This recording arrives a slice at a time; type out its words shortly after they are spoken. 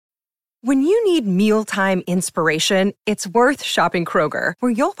When you need mealtime inspiration, it's worth shopping Kroger,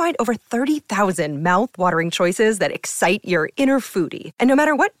 where you'll find over 30,000 mouth-watering choices that excite your inner foodie. And no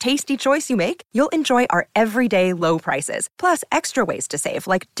matter what tasty choice you make, you'll enjoy our everyday low prices, plus extra ways to save,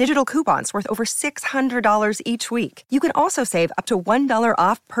 like digital coupons worth over $600 each week. You can also save up to $1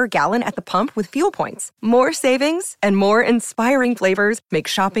 off per gallon at the pump with fuel points. More savings and more inspiring flavors make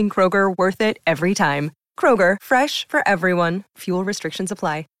shopping Kroger worth it every time. Kroger, fresh for everyone. Fuel restrictions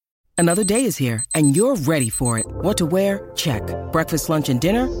apply. Another day is here, and you're ready for it. What to wear? Check. Breakfast, lunch, and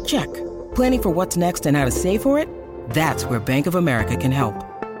dinner? Check. Planning for what's next and how to save for it? That's where Bank of America can help.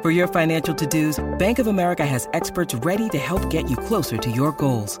 For your financial to-dos, Bank of America has experts ready to help get you closer to your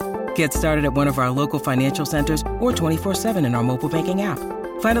goals. Get started at one of our local financial centers or 24/7 in our mobile banking app.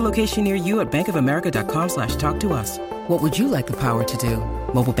 Find a location near you at bankofamerica.com/talktous. What would you like the power to do?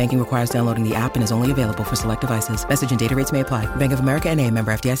 Mobile banking requires downloading the app and is only available for select devices. Message and data rates may apply. Bank of America NA,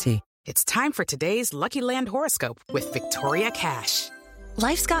 member FDIC. It's time for today's Lucky Land horoscope with Victoria Cash.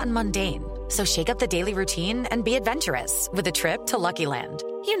 Life's gotten mundane, so shake up the daily routine and be adventurous with a trip to Lucky Land.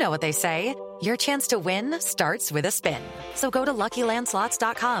 You know what they say, your chance to win starts with a spin. So go to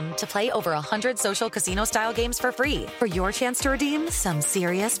LuckyLandSlots.com to play over 100 social casino-style games for free for your chance to redeem some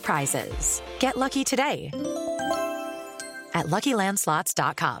serious prizes. Get lucky today at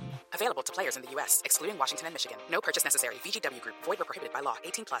LuckyLandSlots.com. Available to players in the U.S., excluding Washington and Michigan. No purchase necessary. VGW Group. Void where prohibited by law.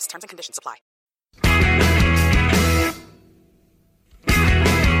 18+. Terms and conditions apply.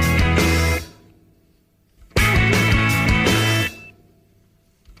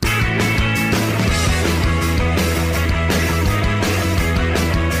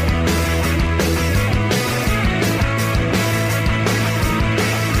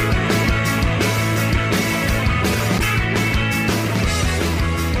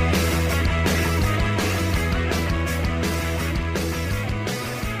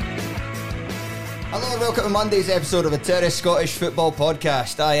 Welcome to Monday's episode of the Terrace Scottish Football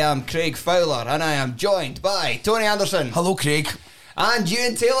Podcast. I am Craig Fowler and I am joined by Tony Anderson. Hello, Craig. And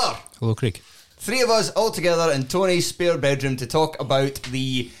Ewan Taylor. Hello, Craig. Three of us all together in Tony's spare bedroom to talk about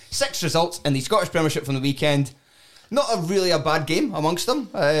the 6 results in the Scottish Premiership from the weekend. Not really a bad game amongst them.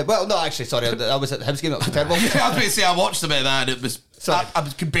 Well, no, actually, sorry, I was at the Hibs game. That was terrible. I was going to say I watched a bit of that and it was... Sorry. I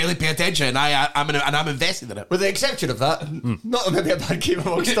could barely pay attention. I'm invested in it. With the exception of that, not maybe a bad game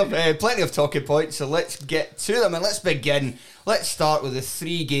amongst them. Plenty of talking points, so let's get to them and let's begin. Let's start with the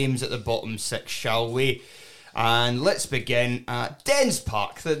 3 games at the bottom 6, shall we? And let's begin at Dens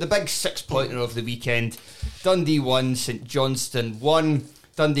Park, the big 6-pointer of the weekend. Dundee 1, St Johnstone 1.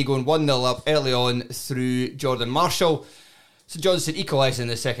 Dundee going 1-0 up early on through Jordan Marshall. St Johnstone equalising in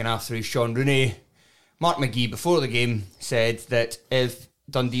the second half through Sean Rooney. Mark McGee, before the game, said that if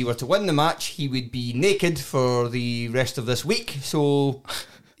Dundee were to win the match, he would be naked for the rest of this week. So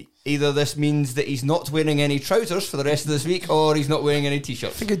either this means that he's not wearing any trousers for the rest of this week, or he's not wearing any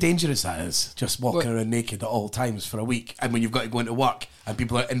t-shirts. Think how dangerous that is, just walking around naked at all times for a week, and when you've got to go into work, and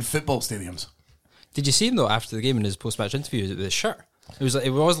people are in football stadiums. Did you see him, though, after the game in his post-match interview with his shirt? It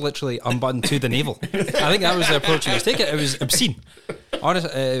was literally unbuttoned to the navel. I think that was the approach he was taking. It was obscene.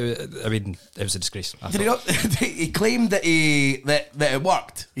 Honestly, I mean, it was a disgrace. Did he not? He claimed that that it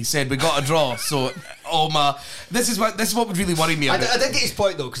worked. He said we got a draw. So, this is what would really worry me. I did get his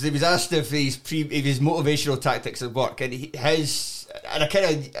point though, because he was asked if his motivational tactics would work, and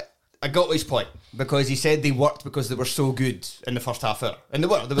I got his point, because he said they worked because they were so good in the first half hour. And they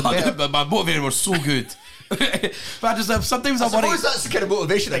were. But my motivator was so good. But I just sometimes I worry. Suppose that's the kind of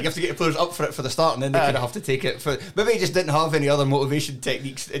motivation. Like you have to get your players up for it for the start, and then they kind of have to take it for. Maybe he just didn't have any other motivation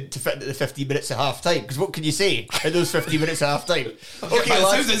techniques to fit into the 15 minutes of half time. Because what can you say in those 15 minutes of half time? Okay,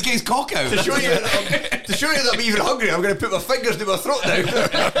 lads, this guy's cock out. To show you that I'm even hungry, I'm going to put my fingers to my throat now.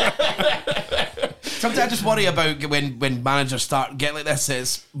 Sometimes I just worry about when managers start getting like this.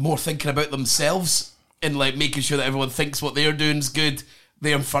 It's more thinking about themselves and like making sure that everyone thinks what they're doing is good.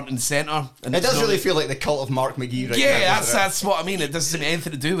 They're in front and centre. And it does really feel like the cult of Mark McGee right now. Yeah, that's what I mean. It doesn't have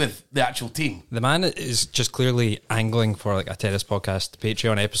anything to do with the actual team. The man is just clearly angling for like a Terrace Podcast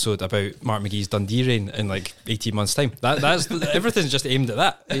Patreon episode about Mark McGee's Dundee reign in like 18 months' time. That's everything's just aimed at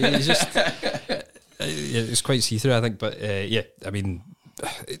that. He's just it's quite see-through, I think. But yeah, I mean,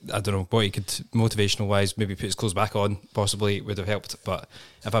 I don't know what he could motivational wise maybe put his clothes back on, possibly would have helped. But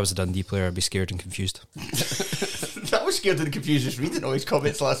if I was a Dundee player, I'd be scared and confused. I was scared and confused just reading all his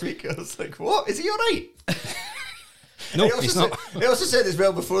comments last week. I was like, what? Is he alright? No, he's not. He also said as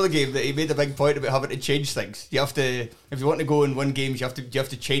well before the game that he made a big point about having to change things. You have to, if you want to go and win games, you have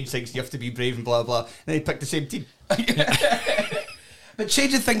to change things. You have to be brave and blah blah. And then he picked the same team. But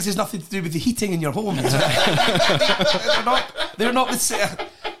changing things has nothing to do with the heating in your home. They're not the same.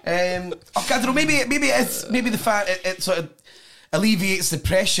 I don't know. Maybe the fact it sort of alleviates the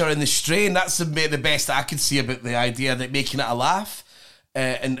pressure and the strain. That's the best I could see about the idea that making it a laugh.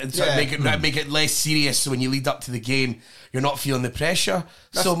 And sort of make it less serious, so when you lead up to the game, you're not feeling the pressure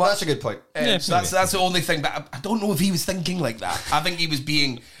so much. That's a good point. So that's the only thing. But I don't know if he was thinking like that. I think he was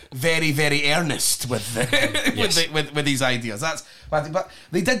being very, very earnest with with these ideas. But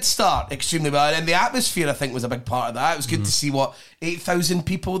they did start extremely well, and the atmosphere, I think, was a big part of that. It was good to see 8,000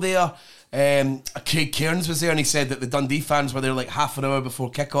 people there. Craig Cairns was there, and he said that the Dundee fans were there like half an hour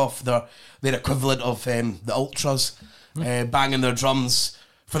before kickoff. Their equivalent of the ultras. Banging their drums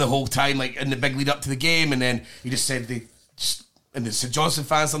for the whole time, like in the big lead up to the game, and then he just said and the St Johnstone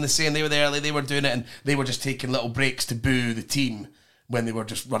fans done the same. They were there, like, they were doing it, and they were just taking little breaks to boo the team when they were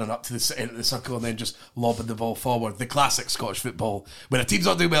just running up to the end of the circle and then just lobbing the ball forward. The classic Scottish football. When a team's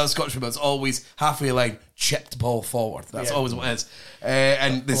not doing well in Scottish football, it's always halfway the line, chipped ball forward. That's always what it is.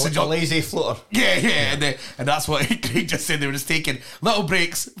 And the St. A lazy floater. Yeah. And that's what Craig just said. They were just taking little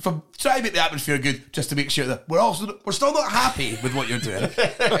breaks from trying to make the atmosphere good, just to make sure that we're still not happy with what you're doing.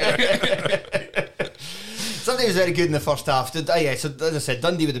 Something was very good in the first half. So as I said,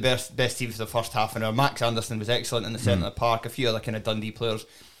 Dundee were the best team for the first half an hour. Max Anderson was excellent in the centre of the park. A few other kind of Dundee players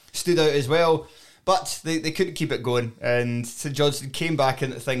stood out as well, but they couldn't keep it going, and St Johnstone came back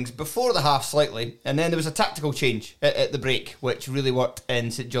into things before the half slightly, and then there was a tactical change at the break which really worked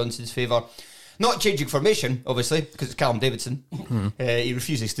in St Johnstone's favour. Not changing formation, obviously, because it's Callum Davidson. He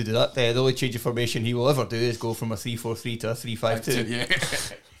refuses to do that. The only change of formation he will ever do is go from a 3-4-3 to a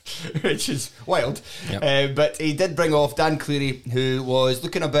 3-5-2. Which is wild. Yep. But he did bring off Dan Cleary, who was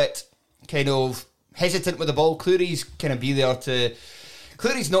looking a bit kind of hesitant with the ball. Cleary's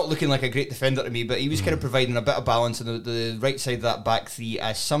not looking like a great defender to me, but he was kind of providing a bit of balance on the right side of that back three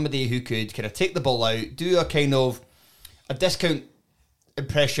as somebody who could kind of take the ball out, do a kind of a discount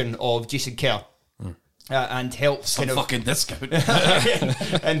impression of Jason Kerr. And help some kind of fucking discount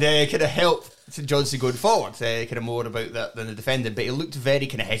and kind of help St Johnstone going forward, kind of more about that than the defending, but he looked very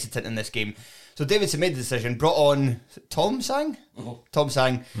kind of hesitant in this game. So Davidson made the decision, brought on Tom Sang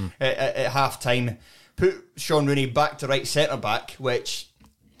at half time, put Sean Rooney back to right centre back, which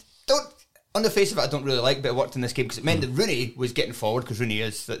on the face of it I don't really like, but it worked in this game because it meant that Rooney was getting forward, because Rooney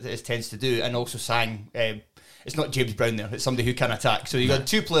tends to do, and also Sang. It's not James Brown there, it's somebody who can attack. So you got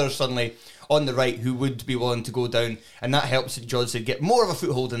two players suddenly on the right who would be willing to go down, and that helps St Johnstone get more of a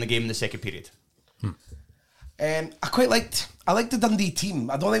foothold in the game in the second period. I liked the Dundee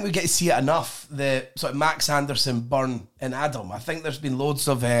team. I don't think we get to see it enough. The sort of Max Anderson, Byrne and Adam. I think there's been loads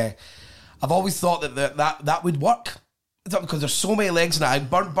of I've always thought that would work. It's not because there's so many legs now.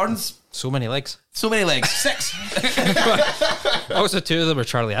 Byrne's so many legs. 6. Also, 2 of them are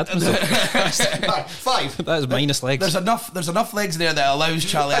Charlie Adams. 5. That is minus legs. There's enough legs there that allows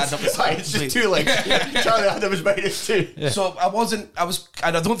Charlie Adams. It's just 2 legs. Charlie Adams minus 2. Yeah. So I don't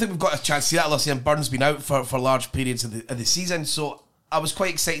think we've got a chance to see that, unless Byrne's been out for large periods of the season. So I was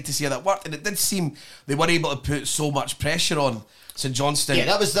quite excited to see how that worked, and it did seem they were able to put so much pressure on St Johnstone. Yeah,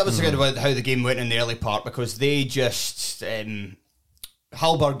 that was kind of how the game went in the early part, because they just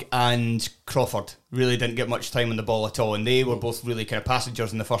Hallberg and Crawford really didn't get much time on the ball at all, and they were both really kind of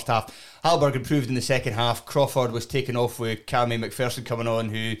passengers in the first half. Hallberg improved in the second half. Crawford was taken off with Cammy McPherson coming on,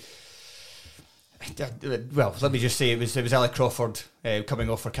 who, well, let me just say, it was Ali Crawford coming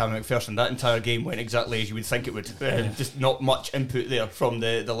off for Cammy McPherson. That entire game went exactly as you would think it would. Just not much input there from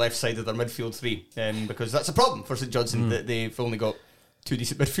the left side of their midfield three, because that's a problem for St Johnstone, that they've only got 2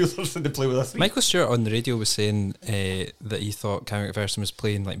 decent midfielders and they play with a 3. Michael Stewart on the radio was saying that he thought Cammy McPherson was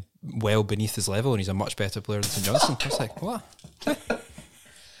playing like well beneath his level, and he's a much better player than St Johnstone. I was like, what?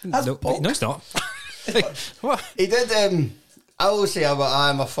 No, he's not. What? He did. I will say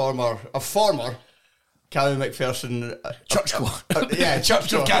I'm a former Cammy McPherson church choir.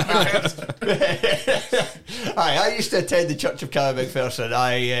 Church of Cammy McPherson. I used to attend the Church of Cammy McPherson.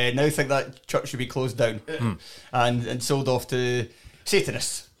 I now think that church should be closed down and sold off to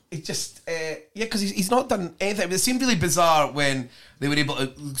Satanists. He just, because he's not done anything. It seemed really bizarre when they were able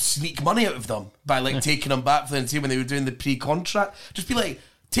to sneak money out of them by taking them back for the team when they were doing the pre-contract. Just be like,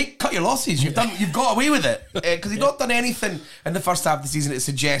 cut your losses. You've got away with it, because he's not done anything in the first half of the season to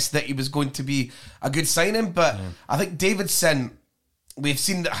suggest that he was going to be a good signing. But I think Davidson, we've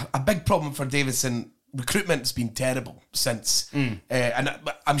seen a big problem for Davidson. Recruitment's been terrible since, and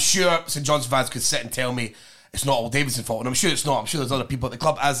I'm sure St John's fans could sit and tell me it's not all Davidson's fault, and I'm sure it's not. I'm sure there's other people at the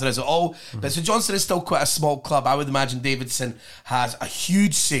club, as there is at all. But St Johnstone is still quite a small club. I would imagine Davidson has a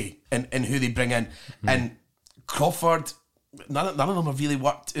huge say in who they bring in, and Crawford. None of them have really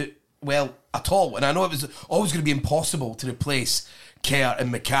worked well at all, and I know it was always going to be impossible to replace Kerr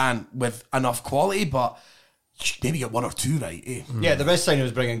and McCann with enough quality, but maybe get one or two right, eh? Yeah, the best sign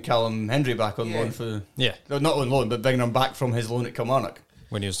was bringing Callum Hendry back on loan for... Yeah. No, not on loan, but bringing him back from his loan at Kilmarnock.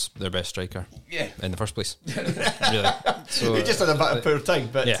 When he was their best striker. Yeah. In the first place. Really. So, He just had a bit of poor time,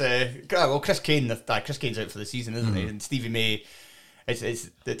 but yeah. Chris Kane's out for the season, isn't he? And Stevie May,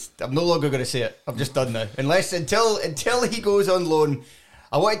 it's I'm no longer going to say it. I'm just done now. Until he goes on loan.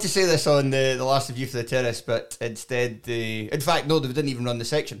 I wanted to say this on the last review for the Terrace, but instead, in fact, no, they didn't even run the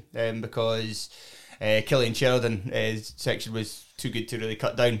section because Killian Sheridan's section was too good to really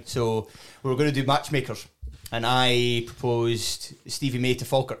cut down. So we were going to do matchmakers, and I proposed Stevie May to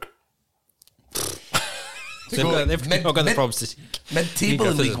Falkirk. So they've not got the problems to mid-table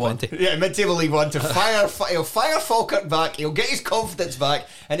in League One. Yeah, mid-table League One to he'll fire Falkirk back, he'll get his confidence back,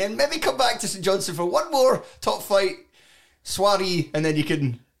 and then maybe come back to St Johnstone for one more top flight soiree, and then you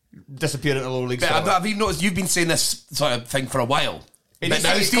can disappear into lower league. Have you noticed you've been saying this sort of thing for a while? But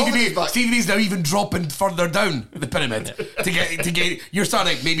now Stevie May's now even dropping further down the pyramid to get. You're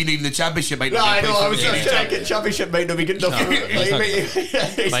starting maybe leaving the championship might not. I know. I was just thinking championship might not be good enough.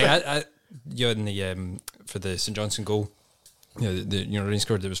 You in the for the St Johnstone goal, the rain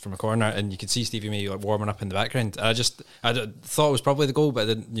scored. It was from a corner, and you could see Stevie May like warming up in the background. I thought it was probably the goal, but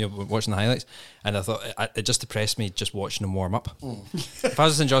I didn't. Watching the highlights, and I thought it just depressed me just watching him warm up. If I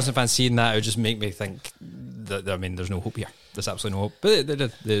was a St Johnstone fan seeing that, it would just make me think that there's no hope here. There's absolutely no hope. But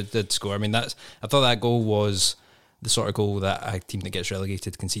they did score. I mean, I thought that goal was the sort of goal that a team that gets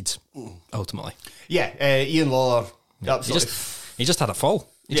relegated concedes ultimately. Yeah, Ian Lawler. He just had a fall.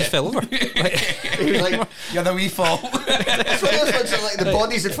 He just fell over. He was like, yeah, the wee fall. It's one of those ones that, like, the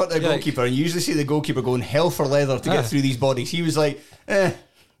body's in front of the goalkeeper, and you usually see the goalkeeper going hell for leather to get through these bodies. He was like,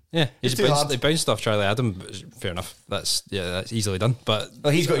 Yeah, he bounced off Charlie Adam. Fair enough. That's easily done. But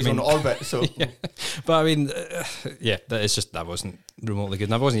he's got his own orbit, so. Yeah. But I mean, that wasn't remotely good.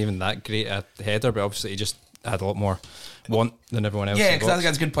 And I wasn't even that great at the header, but obviously he just had a lot more want than everyone else. Yeah, because I think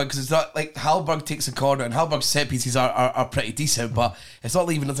that's a good point, because it's not like Hallberg takes a corner, and Hallberg's set pieces are pretty decent, but it's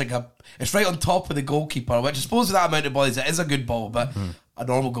not even like it's right on top of the goalkeeper, which I suppose with that amount of bodies it is a good ball, but a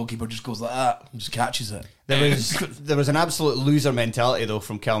normal goalkeeper just goes like that and just catches it. There was an absolute loser mentality though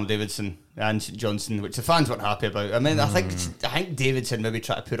from Callum Davidson and St Johnstone, which the fans weren't happy about. I mean, I think Davidson maybe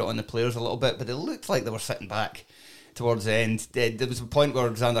tried to put it on the players a little bit, but it looked like they were sitting back towards the end. There was a point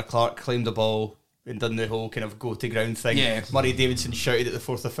where Xander Clark claimed the ball and done the whole kind of go to ground thing. Yeah. Murray Davidson shouted at the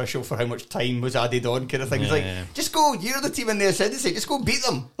fourth official for how much time was added on, kind of thing. It's like, just go, you're the team in the ascendancy, just go beat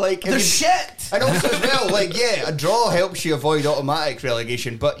them. Like, they're shit. And also as well, like, a draw helps you avoid automatic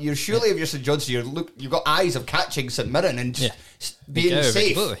relegation, but you're surely, if you're St Johnstone, you've got eyes of catching St Mirren and just being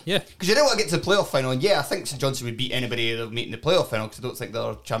safe. Yeah. Because you don't want to get to the playoff final, and I think St Johnstone would beat anybody they'll meet in the playoff final, because I don't think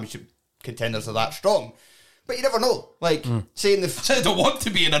their championship contenders are that strong. But you never know. Like, saying they don't want to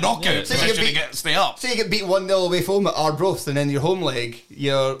be in a knockout position to stay up. Say you get beat 1-0 away from home at Arbroath, and then your home leg,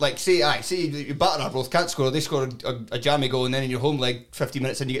 you're like, say you batter Arbroath, can't score, they score a jammy goal, and then in your home leg, 50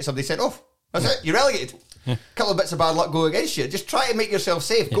 minutes in, you get somebody sent off. That's it, you're relegated. A couple of bits of bad luck go against you. Just try to make yourself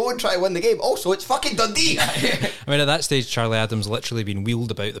safe. Go and try to win the game. Also, it's fucking Dundee. I mean, at that stage, Charlie Adams literally been wheeled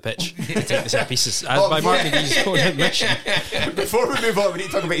about the pitch to take the set pieces by Mark McGee's own admission. Before we move on, we need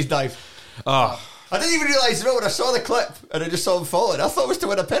to talk about his dive. I didn't even realise, when I saw the clip and I just saw him falling, I thought it was to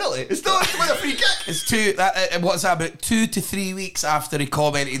win a penalty. It's not to win a free kick. It's what's that, about 2 to 3 weeks after he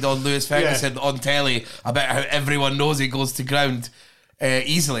commented on Lewis Ferguson on telly about how everyone knows he goes to ground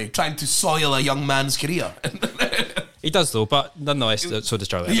easily, trying to soil a young man's career. He does though, but nonetheless, so does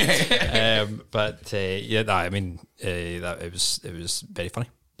Charlie Adams. It was very funny.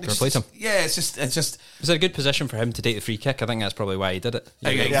 It's was it a good position for him to take the free kick? I think that's probably why he did it.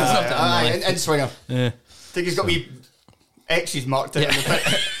 And swinger. I think he's got me X's marked out in the pit.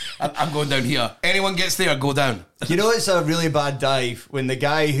 I'm going down here. Anyone gets there, go down. You know, it's a really bad dive when the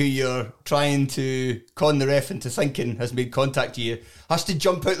guy who you're trying to con the ref into thinking has made contact with you has to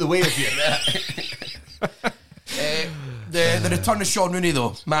jump out the way of you. The return of Sean Rooney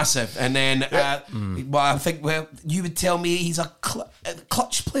though, massive. And then I think you would tell me he's a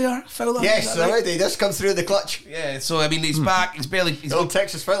clutch player, Fowler. Yes, already. He does come through the clutch. Yeah, so I mean he's back. He's old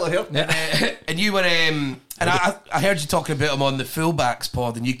Texas Fowler here. And you were I heard you talking about him on the fullbacks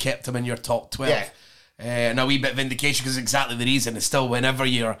pod, and you kept him in your top 12. Yeah. And a wee bit of vindication, because exactly the reason is still whenever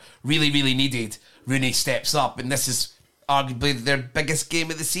you're really, really needed, Rooney steps up, and this is arguably their biggest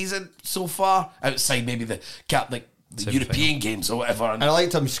game of the season so far, outside maybe the European games or whatever. And I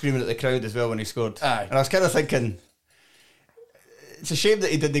liked him screaming at the crowd as well when he scored. Aye. And I was kind of thinking, it's a shame that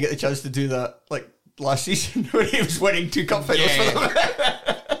he didn't get the chance to do that like last season when he was winning 2 cup finals for them.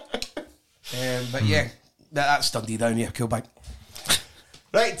 But that's Dundee down here, Kilbank.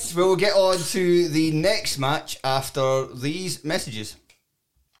 Right, we'll get on to the next match after these messages.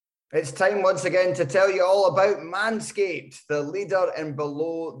 It's time once again to tell you all about Manscaped, the leader in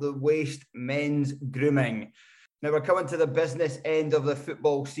below-the-waist men's grooming. Now, we're coming to the business end of the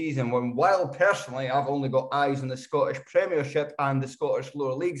football season, when while personally I've only got eyes on the Scottish Premiership and the Scottish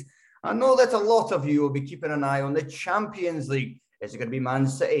lower leagues, I know that a lot of you will be keeping an eye on the Champions League. Is it going to be Man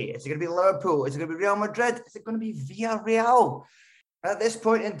City? Is it going to be Liverpool? Is it going to be Real Madrid? Is it going to be Villarreal? At this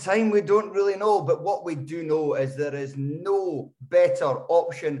point in time, we don't really know, but what we do know is there is no better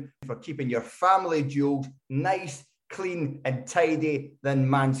option for keeping your family jewels nice, clean and tidy than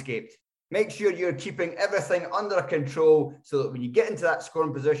Manscaped. Make sure you're keeping everything under control so that when you get into that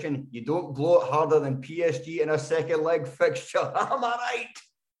scoring position, you don't blow it harder than PSG in a second leg fixture. Am I right?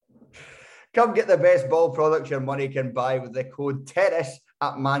 Come get the best ball products your money can buy with the code TERRACE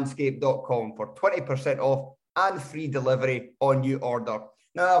at manscaped.com for 20% off and free delivery on your order.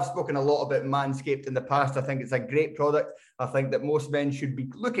 Now, I've spoken a lot about Manscaped in the past. I think it's a great product. I think that most men should be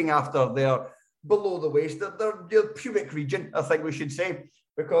looking after their below the waist, their pubic region, I think we should say,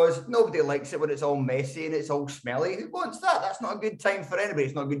 because nobody likes it when it's all messy and it's all smelly. Who wants that? That's not a good time for anybody.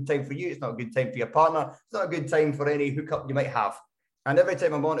 It's not a good time for you. It's not a good time for your partner. It's not a good time for any hookup you might have. And every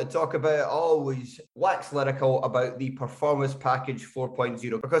time I'm on to talk about it, I always wax lyrical about the Performance Package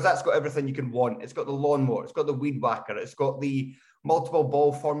 4.0, because that's got everything you can want. It's got the lawnmower, it's got the weed whacker, it's got the multiple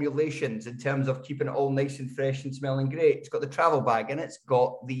ball formulations in terms of keeping it all nice and fresh and smelling great. It's got the travel bag, and it's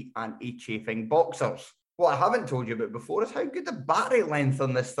got the anti-chafing boxers. What I haven't told you about before is how good the battery length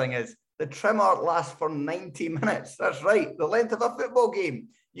on this thing is. The trimmer lasts for 90 minutes. That's right, the length of a football game.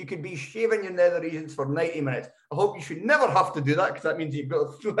 You could be shaving your nether regions for 90 minutes. I hope you should never have to do that, because that means you've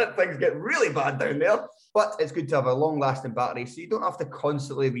got to let things get really bad down there. But it's good to have a long-lasting battery so you don't have to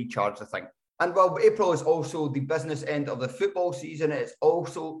constantly recharge the thing. And while April is also the business end of the football season, it's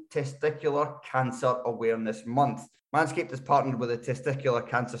also Testicular Cancer Awareness Month. Manscaped has partnered with the Testicular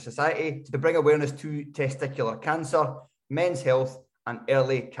Cancer Society to bring awareness to testicular cancer, men's health, and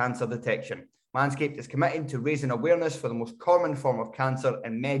early cancer detection. Manscaped is committed to raising awareness for the most common form of cancer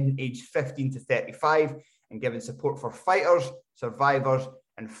in men aged 15 to 35 and giving support for fighters, survivors,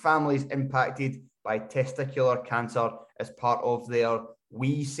 and families impacted by testicular cancer as part of their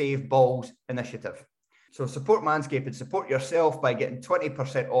We Save Balls initiative. So support Manscaped and support yourself by getting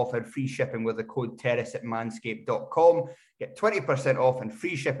 20% off and free shipping with the code TERRACE at manscaped.com. Get 20% off and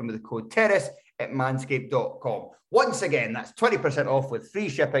free shipping with the code TERRACE at manscaped.com. Once again, that's 20% off with free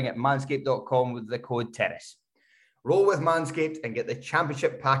shipping at manscaped.com with the code TERRACE. Roll with Manscaped and get the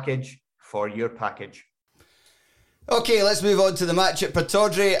championship package for your package. Okay, let's move on to the match at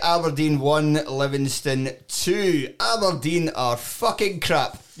Pittodrie. Aberdeen 1, Livingston 2. Aberdeen are fucking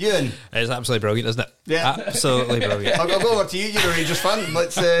crap. Ewan? It's absolutely brilliant, isn't it? Yeah. Absolutely brilliant. I'll go over to you. You're a Rangers fan.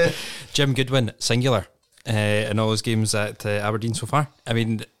 Let's. Jim Goodwin, singular, in all his games at Aberdeen so far. I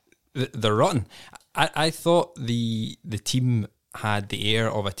mean, they're rotten. I thought the team had the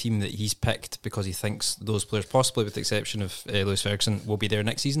air of a team that he's picked because he thinks those players, possibly with the exception of Lewis Ferguson, will be there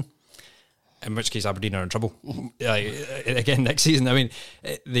next season. In which case Aberdeen are in trouble again next season. I mean,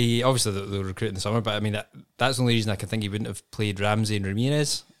 obviously they'll recruit in the summer, but I mean that's the only reason I can think he wouldn't have played Ramsey and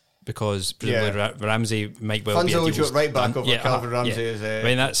Ramirez, because presumably Ramsey might well be a deal right back over Calvin Ramsey. I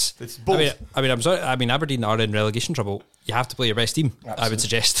mean that's. It's both. I mean I'm sorry. I mean Aberdeen are in relegation trouble. You have to play your best team. Absolutely. I would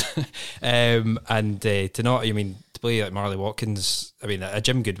suggest, to not. I mean to play like Marley Watkins. I mean a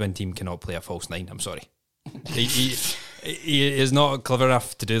Jim Goodwin team cannot play a false nine. I'm sorry. he is not clever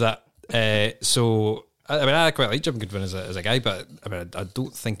enough to do that. So I mean, I quite like Jim Goodwin as a guy, but I mean, I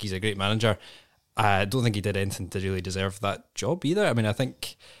don't think he's a great manager. I don't think he did anything to really deserve that job either. I mean, I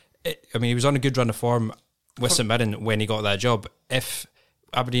think, he was on a good run of form with St Mirren when he got that job. If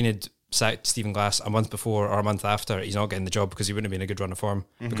Aberdeen had sacked Stephen Glass a month before or a month after, he's not getting the job because he wouldn't have been in a good run of form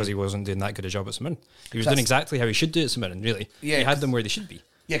because he wasn't doing that good a job at St Mirren. He was doing exactly how he should do at St Mirren, really. Yeah, he had them where they should be.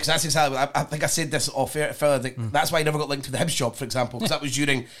 Yeah, because that's exactly. I think I said this off air, fella. That's why he never got linked to the Hibs job, for example, because that was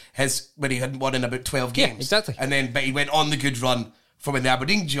during when he hadn't won in about 12 games. Yeah, exactly. And then, but he went on the good run for when the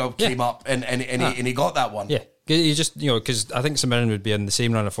Aberdeen job came up, and he got that one. Yeah, you just because I think St Mirren would be in the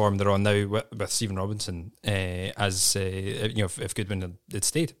same run of form they're on now with Stephen Robinson as if Goodwin had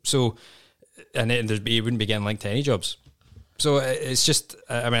stayed. So, and he wouldn't be getting linked to any jobs. So it's just,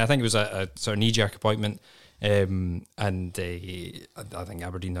 I mean, I think it was a sort of knee-jerk appointment. I think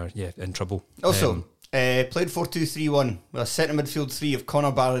Aberdeen are in trouble. Also, played 4-2-3-1 with a centre midfield three of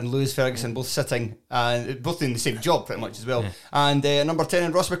Conor Barron and Lewis Ferguson both sitting and both doing the same job pretty much as well. And number 10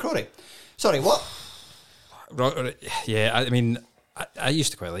 and Ross McCrory. Sorry, what? Yeah, I mean, I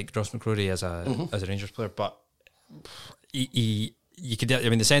used to quite like Ross McCrory as a Rangers player, but he you could. I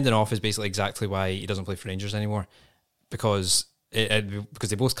mean, the sending off is basically exactly why he doesn't play for Rangers anymore, because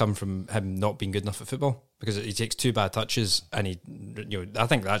they both come from him not being good enough at football. Because he takes 2 bad touches, and I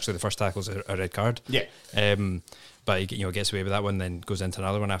think actually the first tackle's a red card. Yeah. But he gets away with that one, then goes into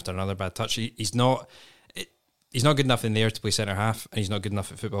another one after another bad touch. He's not good enough in there to play centre half, and he's not good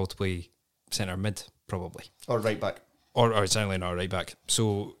enough at football to play centre mid, probably, or right back, or certainly not right back.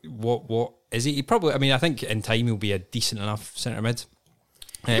 So what is he? He probably. I mean, I think in time he'll be a decent enough centre mid.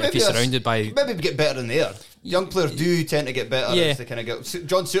 If he's surrounded by... Maybe get better in the air. Young players do tend to get better as they kind of get...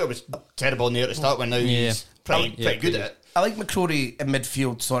 John Suter was terrible in the air to start with. Now he's pretty good at it. I like McCrory in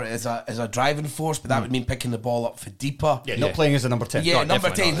midfield sort of as a driving force, but that would mean picking the ball up for deeper. Yeah, not playing as a number 10. Yeah, No, number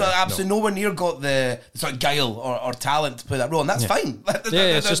 10. not, Absolutely nowhere near got the sort of guile or talent to play that role, and that's fine.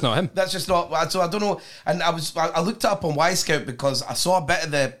 It's just not him. That's just not... So I don't know. And I looked it up on Y-Scout because I saw a bit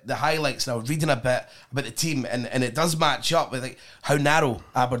of the highlights, and I was reading a bit about the team, and it does match up with like how narrow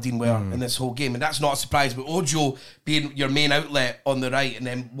Aberdeen were in this whole game, and that's not a surprise. But Ojo being your main outlet on the right, and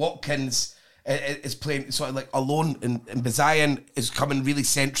then Watkins... is playing sort of like alone, and Bazayan is coming really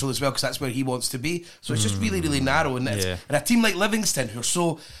central as well because that's where he wants to be. So it's just really, really narrow. And a team like Livingston, who are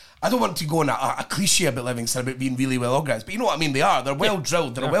so... I don't want to go on a cliche about Livingston about being really well organised, but you know what I mean. They are. They're well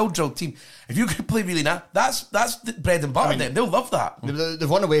drilled. They're a well drilled team. If you could play really narrow, that's the bread and butter. They'll love that. They've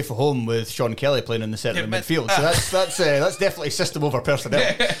won away from home with Sean Kelly playing in the centre of midfield. So that's definitely system over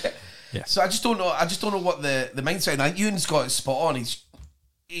personnel. So I just don't know. What the mindset. And I think Ewan's got it spot on.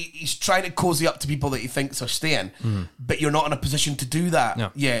 He's trying to cozy up to people that he thinks are staying, but you're not in a position to do that.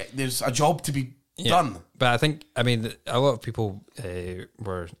 No. Yeah, there's a job to be done. But I think, a lot of people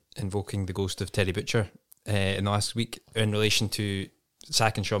were invoking the ghost of Terry Butcher in the last week in relation to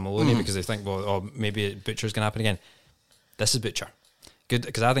sacking Sean Maloney because they think, maybe Butcher's going to happen again. This is Butcher. Good,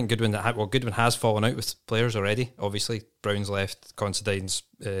 because I think Goodwin has fallen out with players already. Obviously, Brown's left, Considine's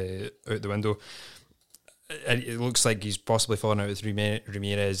out the window. It looks like he's possibly fallen out with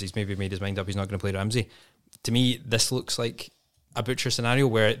Ramirez. He's maybe made his mind up he's not going to play Ramsey. To me, this looks like a Butcher scenario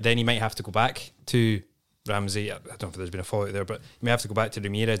where then he might have to go back to Ramsey. I don't know if there's been a fallout there, but he may have to go back to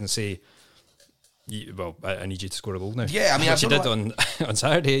Ramirez and say, I need you to score a goal now. Yeah, I mean, which he did on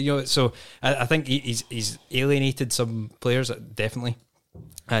Saturday. So I think he's alienated some players, definitely.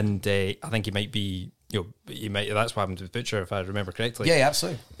 And I think he might be... that's what happened with Butcher, if I remember correctly. Yeah,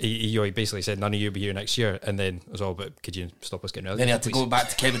 absolutely. He basically said, none of you will be here next year, and then it was all about, could you stop us getting relegated? Then he had to go back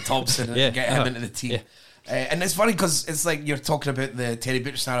to Kevin Thompson and get him into the team. And it's funny because it's like you're talking about the Terry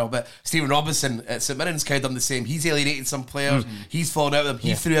Butcher scenario, but Stephen Robinson at St Mirren's kind of done the same. He's alienated some players, he's fallen out with them,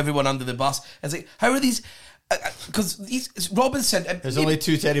 he threw everyone under the bus. It's like, how are these... Because Robinson... There's only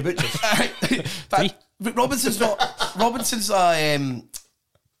 2 Terry Butchers.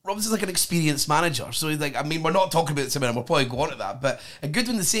 Robinson's like an experienced manager, so he's like, we're not talking about St Mirren, we'll probably go on to that, but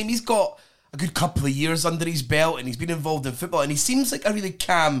Goodwin the same. He's got a good couple of years under his belt, and he's been involved in football, and he seems like a really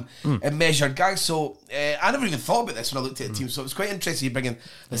calm and measured guy. So I never even thought about this when I looked at the team, so it was quite interesting you bringing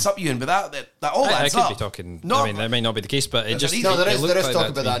this up, Ewan, but that all adds up. I could be talking. That might not be the case, but it just there is like talk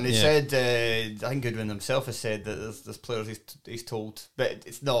about that, and he said, I think Goodwin himself has said that there's players he's told, but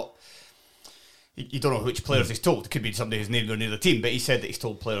it's not. You don't know which players he's told. It could be somebody who's named or near the team, but he said that he's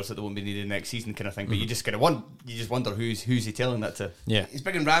told players that they won't be needed next season, kind of thing. But you just kind of wonder who's he telling that to. Yeah, he's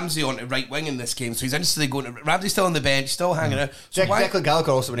bringing Ramsey on to right wing in this game, so he's instantly going to Ramsey's still on the bench, still hanging out. So Declan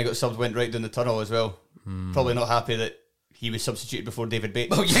Gallagher also, when he got subbed, went right down the tunnel as well. Probably not happy that he was substituted before David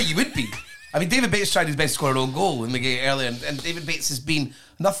Bates. Oh yeah, you would be. David Bates tried his best to score an own goal in the game earlier, and David Bates has been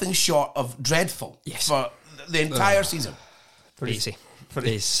nothing short of dreadful for the entire season. Pretty easy.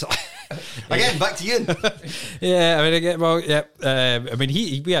 Again, back to you. We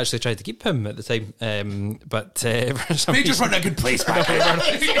actually tried to keep him at the time, but for some Rangers weren't a good place back then.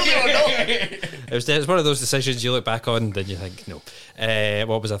 It's one of those decisions you look back on, then you think, no.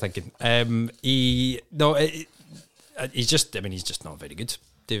 What was I thinking? He's just not very good.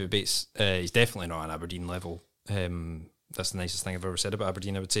 David Bates, he's definitely not an Aberdeen level. That's the nicest thing I've ever said about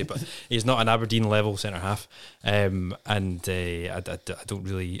Aberdeen, I would say, but he's not an Aberdeen level centre half, and I don't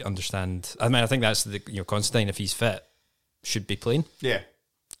really understand. I think that's Constantine, if he's fit, should be playing. Yeah,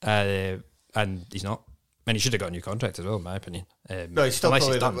 and he's not. And he should have got a new contract as well, in my opinion. No, he's still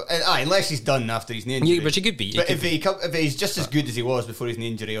unless he's done after his knee injury. Yeah, but he could be. But if he's just as good as he was before his knee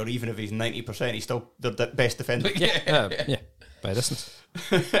injury, or even if he's 90%, he's still the best defender. Yeah, by a distance.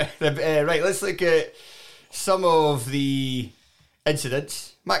 Right, let's look at some of the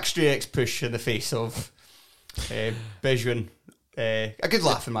incidents. Max Strayek's push in the face of Bejuan. A good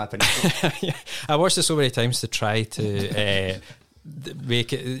laugh, in my opinion. I watched it so many times to try to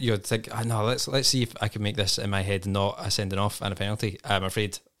make it, you know, think, oh, no, let's see if I can make this in my head not a sending off and a penalty. I'm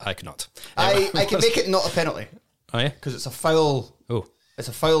afraid I could not. I can make it not a penalty. Oh yeah, because it's a foul. Oh, it's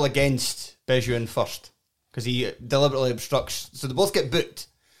a foul against Bejuan first because he deliberately obstructs. So they both get booked.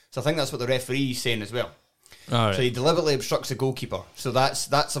 So I think that's what the referee is saying as well. all right. So he deliberately obstructs the goalkeeper. So that's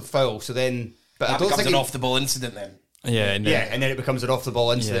a foul. So then, but That I don't becomes think an off the ball incident then. Yeah, and and then it becomes an off the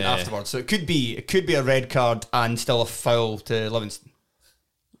ball incident Yeah. afterwards. So it could be a red card and still a foul to Livingston.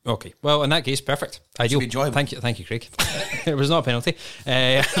 Okay, well, in that case, perfect. Ideal. be enjoyable. Thank you, Craig. It was not a penalty.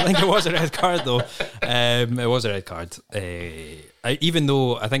 I think it was a red card, though. It was a red card. Even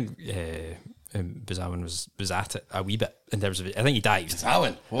though I think Bizawan was at it a wee bit in terms of it. I think he dived.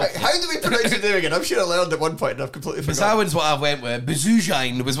 Bizawan. How do we pronounce it there again? I'm sure I learned at one point and I've completely forgotten. Bizawan's what I went with.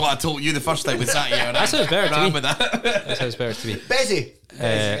 Bazujine was what I told you the first time we sat here. That sounds better to me. With that. That sounds better to me. Bezzy.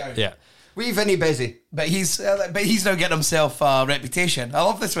 Yeah. Wee Vinny Bezzy. But he's now getting himself a reputation. I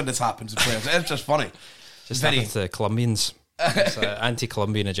love this when this happens with players. It's just funny. Just Very- happened to Colombians. It's an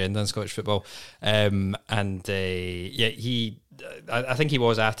anti-Colombian agenda in Scottish football. I think he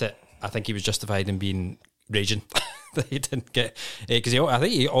was at it. I think he was justified in being raging that he didn't get, because I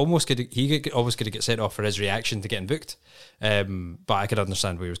think he almost could have got sent off for his reaction to getting booked. But I could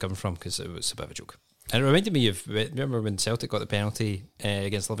understand where he was coming from because it was a bit of a joke. And it reminded me of, remember when Celtic got the penalty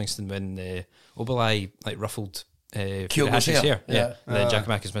against Livingston when Obalai ruffled Kyogo's Furuhashi's hair. yeah. And then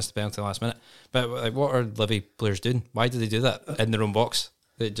Giakoumakis missed the penalty last minute. But what are Livy players doing? Why do they do that in their own box?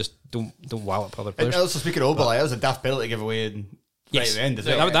 They just don't wallop other players. And also speaking of Obalai, that was a daft penalty giveaway right at the end as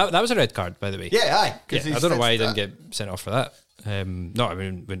well. That was a red card, by the way. Yeah, aye. Yeah, I don't know why he didn't get sent off for that.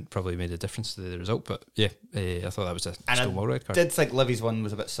 Wouldn't probably made a difference to the result, but yeah, I thought that was a Stonewall red card. Did think Livy's one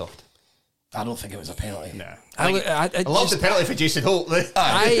was a bit soft. I don't think it was a penalty. No. I love the penalty for Jason Holt.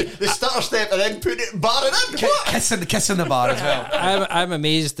 The stutter step and then put it bar it in. What? Kissing the bar as well. I'm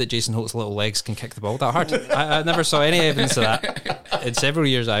amazed that Jason Holt's little legs can kick the ball that hard. I never saw any evidence of that in several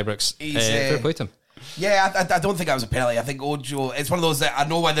years at Ibrox. Fair play to him. Yeah, I don't think that was a penalty. I think Ojo, it's one of those that I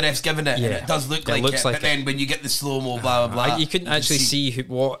know why the ref's giving it, and it does look like it, but then when you get the slow-mo, blah, blah, blah. You couldn't actually see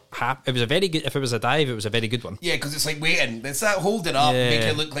what happened. It was a very good, if it was a dive, it was a very good one. Yeah, because it's like waiting. It's that hold it up, make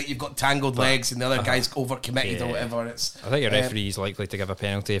it look like you've got tangled legs and the other guy's overcommitted or whatever. I think a referee is likely to give a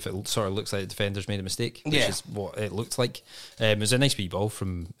penalty if it sort of looks like the defender's made a mistake, which is what it looked like. It was a nice wee ball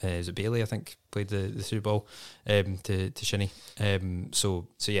from, is it Bailey, I think, played the through ball to Shinnie. It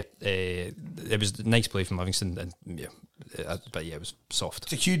was a nice play from Livingston, and but it was soft.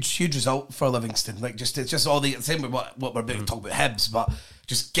 It's a huge result for Livingston. It's just all the same with what we're about to talk about Hibs, but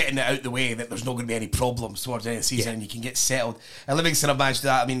just getting it out the way that there's not going to be any problems towards the end of the season and you can get settled. And Livingston have managed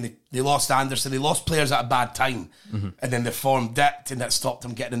that. I mean, they lost Anderson, they lost players at a bad time, and then their form dipped, and that stopped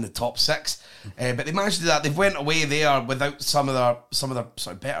them getting in the top six. But they managed to do that. They went away there without some of their sort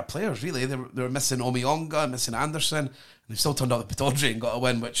of better players. Really, they were missing Omiyonga, missing Anderson. They've still turned up the Pittodrie and got a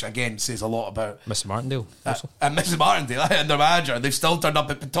win, which again says a lot about Mr. Martindale also. And Mr. Martindale and their manager. They've still turned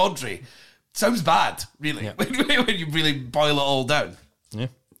up at Pittodrie. Sounds bad, really, when you really boil it all down. Yeah.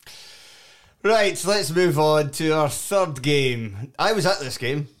 Right, so let's move on to our third game. I was at this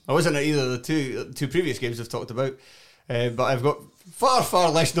game. I wasn't at either of the two previous games we've talked about, but I've got far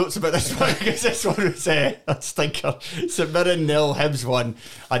less notes about this one because this one was a stinker. St Mirren 0, Hibs 1.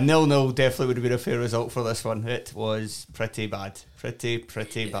 A 0-0 definitely would have been a fair result for this one. It was pretty bad. Pretty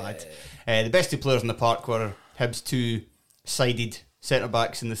bad. The best two players in the park were Hibs' two-sided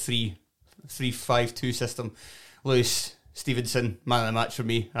centre-backs in the 3-5-2 system. Lewis Stevenson, man of the match for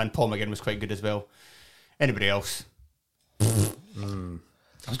me, and Paul McGinn was quite good as well. Anybody else? I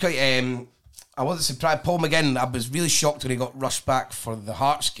was quite... I wasn't surprised. Paul McGinn, I was really shocked when he got rushed back for the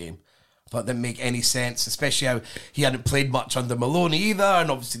Hearts game. But it didn't make any sense, especially how he hadn't played much under Maloney either, and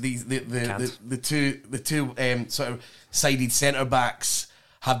obviously the two sort of sided centre backs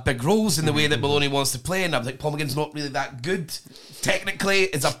have big roles in the way that Maloney wants to play, and I was like, Paul McGinn's not really that good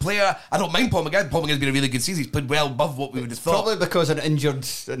technically as a player. I don't mind Paul McGinn. Paul McGinn's been a really good season. He's played well above what we would have thought. Probably because an injured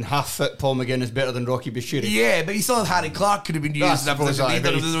and half-fit Paul McGinn is better than Rocky Bashiri. Yeah, but he still had Harry Clark could have been used in a position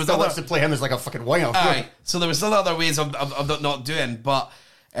either. There was others to play him as like a fucking winger. Aye. So there were still other ways of not doing, but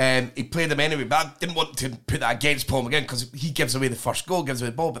he played them anyway. But I didn't want to put that against Paul McGinn because he gives away the first goal, gives away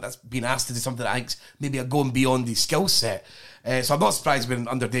the ball, but that's being asked to do something that I think's maybe a going beyond his skill set. So I'm not surprised when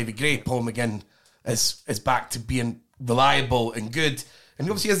under David Gray, Paul McGinn is back to being reliable and good. And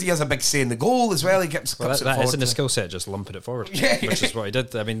obviously he has a big say in the goal as well. He clips it forward. That isn't a skill set, just lumping it forward, which is what he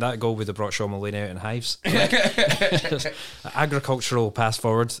did. I mean, that goal would have brought Sean Mullane out in hives. Agricultural pass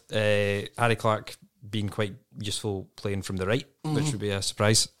forward. Harry Clark been quite useful playing from the right, which would be a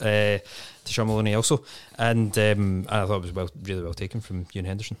surprise to Sean Maloney also. And I thought it was really well taken from Ewan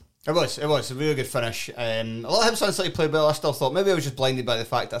Henderson. It was a really good finish. A lot of him sounds like he played well. I still thought maybe I was just blinded by the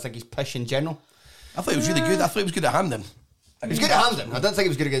fact that I think he's pish in general. I thought he was really good. I thought he was good at Hampden. He was good at Hampden. I don't think he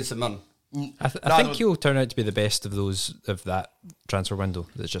was good against St Mirren. I think he'll turn out to be the best of those of that transfer window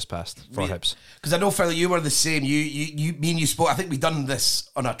that's just passed for Hibs. Because I know, Phil, you were the same. Me and you spoke. I think we done this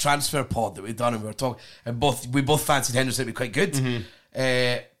on a transfer pod that we'd done, and we were talking, and we both fancied Henderson to be quite good.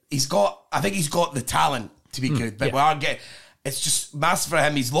 I think he's got the talent to be good, but we are getting. It's just massive for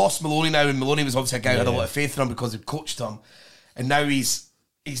him. He's lost Maloney now, and Maloney was obviously a guy who had a lot of faith in him because he coached him, and now he's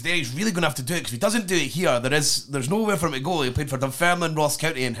there. He's really going to have to do it, because if he doesn't do it here, there's nowhere for him to go. He played for Dunfermline, Ross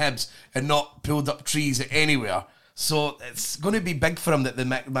County and Hibs and not pulled up trees anywhere. So it's going to be big for him that the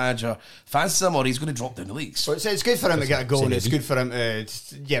manager fancies him, or he's going to drop down the leagues. Well, it's good for him to get a goal, and it's good for him to...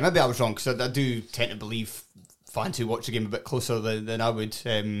 Yeah, maybe I was wrong, because I do tend to believe fans who watch the game a bit closer than I would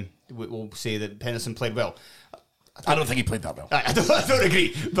will say that Henderson played well. I don't think he played that well. I don't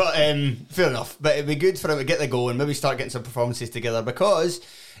agree, but fair enough. But it'd be good for him to get the goal and maybe start getting some performances together, because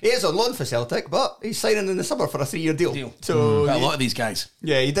he is on loan for Celtic, but he's signing in the summer for a 3-year deal. So a lot of these guys.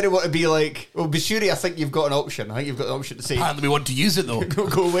 Yeah, you didn't want to be like, well, Bashiri, I think you've got an option. I think you've got an option to say, apparently we want to use it though.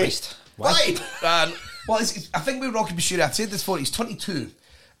 go waste. Why? Well, I think with Rocky Bashiri, I've said this before, he's 22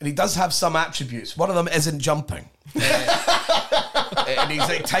 and he does have some attributes. One of them isn't jumping. And he's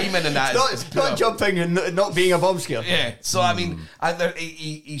like timing and that. It's not jumping and not being a bomb scare. Yeah. So I mean,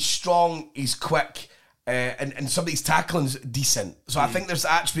 he's strong, he's quick, and some of these tackling's decent. So I think there's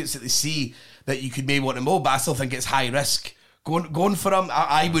attributes that they see that you could maybe want to mold, but I still think it's high risk going for him.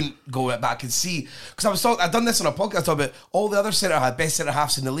 I wouldn't go it, but I could see, because I've done this on a podcast about all the other best centre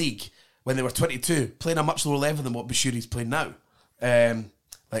halves in the league when they were 22, playing a much lower level than what Bashiri's playing now.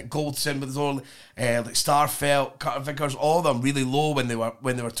 Like Goldson with his own, like Starfelt, Carter Vickers, all of them really low when they were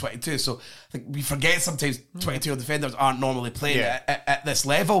 22. So I think we forget sometimes 22 defenders aren't normally playing at this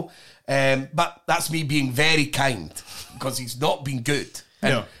level. But that's me being very kind, because he's not been good.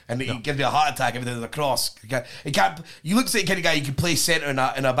 And he gives me a heart attack every time there's a cross. He can't. You look like the kind of guy you can play centre in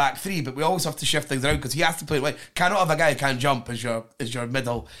a back three, but we always have to shift things around, because he has to play right. Cannot have a guy who can't jump as your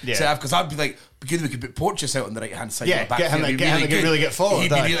middle centre, because I'd be like, because we could put Porteous out on the right hand side. Yeah, of the back get him to really get forward.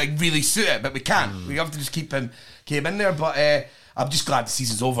 He'd be really suit it, but we can't. We have to just keep him in there. But I'm just glad the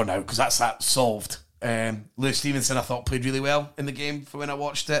season's over now, because that's solved. Lewis Stevenson, I thought, played really well in the game for when I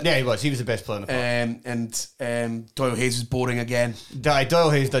watched it. Yeah, he was the best player in the park. And Doyle Hayes was boring again. Doyle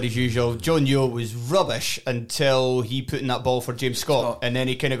Hayes did his usual. John Yeo was rubbish until he put in that ball for James Scott, and then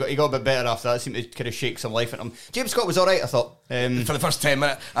he got a bit better after that. It seemed to kind of shake some life into him. James Scott was alright, I thought. For the first 10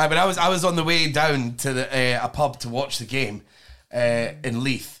 minutes. I was on the way down to a pub to watch the game in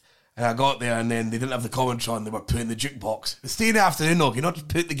Leith. And I got there, and then they didn't have the commentary on. They were putting the jukebox. Stay in the afternoon, though. You not just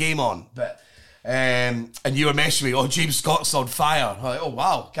put the game on, but. And you were messaging me, James Scott's on fire. I'm like, oh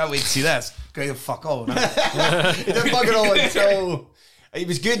wow, can't wait to see this. Go fuck all. He didn't bugger all until he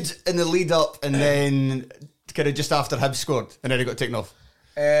was good in the lead up, and then kind of just after Hibs scored, and then he got taken off.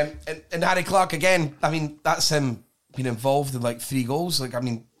 And Harry Clark again. I mean, that's him being involved in like 3 goals. Like, I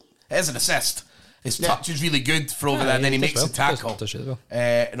mean, it is an assist. His touch is really good for over there, and then he makes the tackle.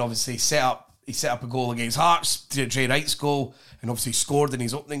 And obviously he set up a goal against Hearts, Jay Wright's goal, and obviously scored in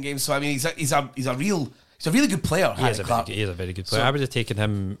his opening game. So I mean, he's a really good player. He is a very good player. So, I would have taken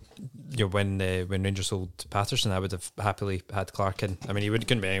him. When Rangers sold Patterson, I would have happily had Clark in. I mean, he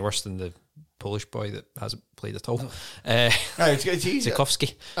couldn't be any worse than the Polish boy that hasn't played at all.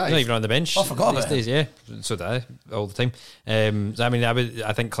 Zikowski, not even on the bench. I forgot about these days. Yeah, so do I all the time. So I mean,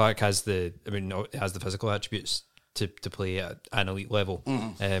 I think Clark has the physical attributes to play at an elite level,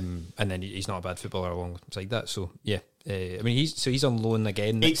 and then he's not a bad footballer alongside that. So yeah, I mean he's on loan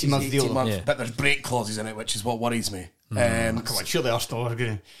again. 18 months deal, but there's break clauses in it, which is what worries me. Come on, surely Arsenal are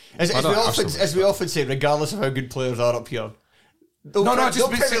going to. As we often say, regardless of how good players are up here, no,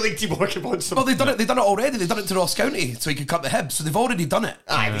 Premier League team working on something. Well, they've done it already. They've done it to Ross County, so he could cut the Hibs. So they've already done it.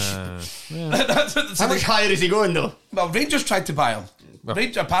 How much higher is he going though? Well, Rangers tried to buy him.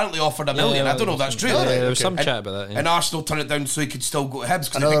 Rangers apparently offered $1 million. I don't know if that's true. There was some chat about that. Yeah. And Arsenal turned it down so he could still go to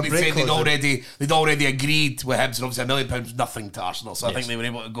Hibs, because I think they said they'd already agreed with Hibs, and obviously £1 million is nothing to Arsenal. So I think they were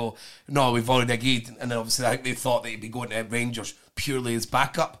able to go, no, we've already agreed. And then obviously I think they thought that he'd be going to Rangers purely as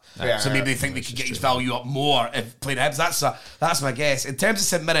backup. Yeah, So maybe they think they could get his value up more if playing Hibs. That's my guess. In terms of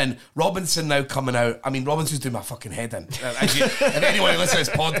St Mirren, Robinson now coming out. I mean, Robinson's doing my fucking head in. If anyone who listens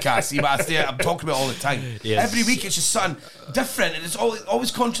to this podcast, I'm talking about it all the time. Yes. Every week it's just something different, and it's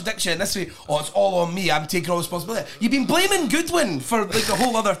always contradiction. And this way, it's all on me. I'm taking all responsibility. You've been blaming Goodwin for like the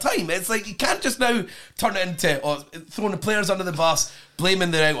whole other time. It's like you can't just now turn it into throwing the players under the bus,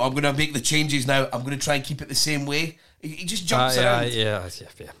 blaming them out. I'm going to make the changes now. I'm going to try and keep it the same way. He just jumps around. Yeah.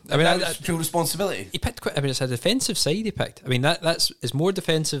 I mean, that's pure responsibility. He picked quite. I mean, it's a defensive side he picked. I mean, it's more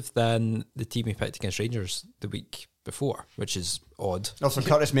defensive than the team he picked against Rangers the week before, which is odd. Also,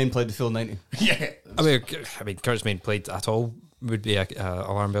 Curtis Main played the full 90. Yeah. I mean, Curtis Main played at all would be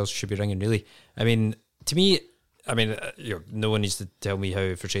alarm bells should be ringing. Really. I mean, to me, no one needs to tell me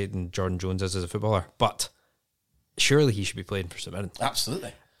how frustrating Jordan Jones is as a footballer, but surely he should be playing for St Mirren.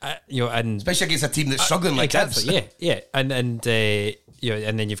 Absolutely. And especially against a team that's struggling like that. Yeah, and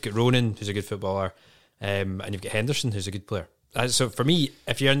then you've got Ronan, who's a good footballer, and you've got Henderson, who's a good player. So for me,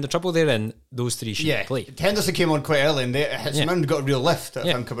 if you're in the trouble they're in, those three should play. Henderson came on quite early, and St Mirren got a real lift at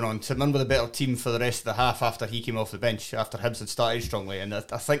him coming on. St Mirren were the better team for the rest of the half after he came off the bench, after Hibs had started strongly, and I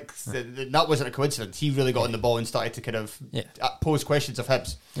think that wasn't a coincidence. He really got on the ball and started to kind of pose questions of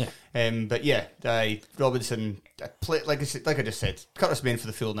Hibs. Robinson played like I just said. Curtis Main for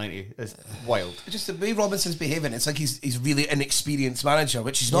the full 90 is wild. Just the way Robinson's behaving, it's like he's really inexperienced manager,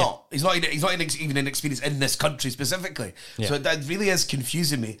 which he's not. He's not even inexperienced in this country specifically. Yeah. So that really is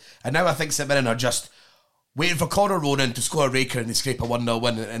confusing me. And now I think St Mirren are just waiting for Conor Ronan to score a raker and they scrape a 1-0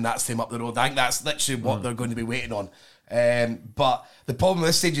 win, and that's them up the road. I think that's literally what they're going to be waiting on. But the problem with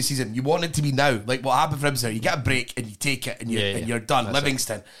this stage of the season, you want it to be now. Like what happened for Hibs there, you get a break and you take it and you're done. That's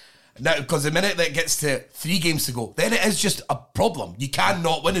Livingston. Now, because the minute that it gets to 3 games to go, then it is just a problem. You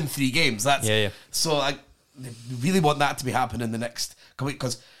cannot win in 3 games. So I really want that to be happening in the next couple weeks,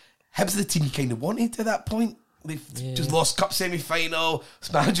 because Hibs are the team you kind of wanted to that point. They've just lost cup semi-final.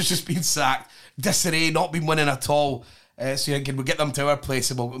 This manager's just been sacked. Disarray, not been winning at all. So again, we'll get them to our place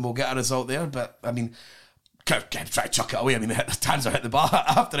and we'll get a result there. But I mean, try to chuck it away. I mean, the Tanzer hit the bar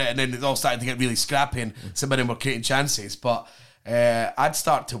after it, and then it all started to get really scrappy, and St Mirren were creating chances. But I'd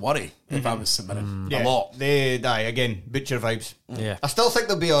start to worry if I was St Mirren a lot. They die again. Butcher vibes. Yeah, I still think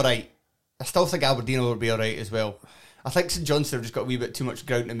they'll be all right. I still think Aberdeen will be all right as well. I think St Johnstone have just got a wee bit too much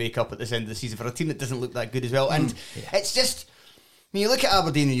ground to make up at this end of the season for a team that doesn't look that good as well. And it's just, when you look at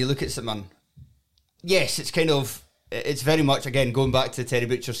Aberdeen and you look at St Mirren, yes, it's very much, again, going back to the Terry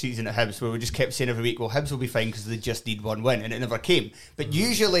Butcher season at Hibs, where we just kept saying every week, well, Hibs will be fine because they just need one win, and it never came. But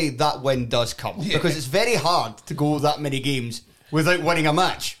usually that win does come, because it's very hard to go that many games without winning a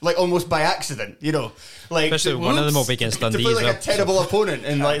match, like almost by accident, like especially one of them will be against Dundee to play like as a terrible opponent,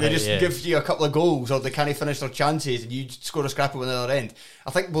 and like they just give you a couple of goals, or they can't finish their chances, and you score a scrappy one at the other end.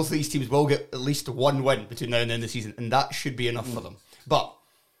 I think both of these teams will get at least one win between now and the end of the season, and that should be enough for them. But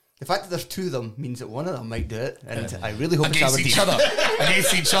the fact that there's 2 of them means that one of them might do it, and I really hope against it's each other.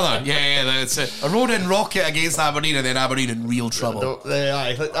 Against each other. Yeah. It's a Ronan rocket against Aberdeen, and then Aberdeen in real trouble.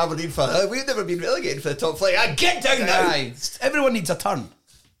 Aberdeen fan. We've never been relegated for the top flight. Get down now. Everyone needs a turn.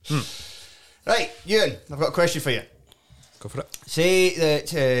 Right, Ewan, I've got a question for you. Go for it. Say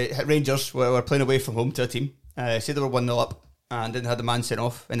that Rangers were playing away from home to a team. Say they were 1-0 up and then had the man sent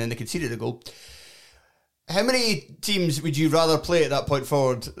off, and then they conceded a goal. How many teams would you rather play at that point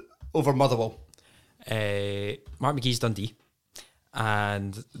forward over Motherwell? Mark McGee's Dundee,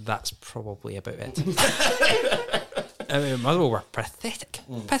 and that's probably about it. I mean, Motherwell were pathetic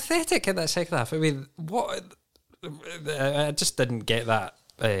in that second half. I mean, what? I just didn't get that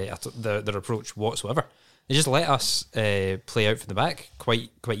their approach whatsoever. They just let us play out from the back quite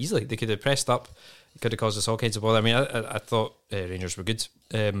easily. They could have pressed up, could have caused us all kinds of bother. I mean, I thought Rangers were good.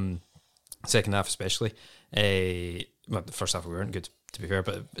 Second half especially. Well, the first half we weren't good, to be fair,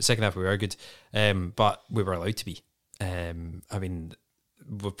 but the second half we were good. But we were allowed to be. I mean,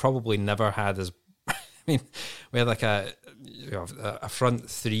 we've probably never had as... I mean, we had like a front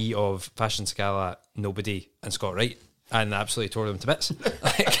 3 of Passion Scala, Nobody and Scott Wright, and absolutely tore them to bits.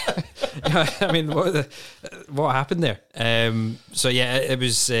 I mean, what happened there? So yeah, it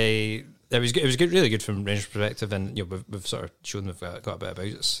was good, really good from Rangers' perspective, and we've sort of shown we've got a bit about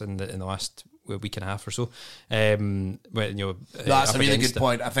us in the last week and a half or so. That's a really good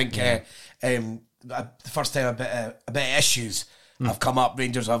point. I think the first time a bit of issues have come up,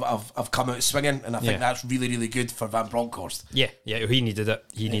 Rangers have come out swinging, and I think that's really, really good for Van Bronckhorst. Yeah, he needed it.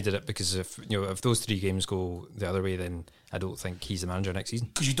 He needed it, because if those 3 games go the other way, then I don't think he's the manager next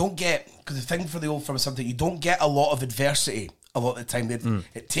season. Because the thing for the Old Firm is something, you don't get a lot of adversity a lot of the time.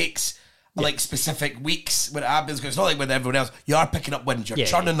 It takes like specific weeks when it happens, because it's not like with everyone else. You are picking up wins, you're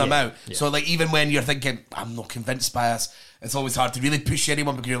churning them out. Yeah. So like even when you're thinking, I'm not convinced by us, it's always hard to really push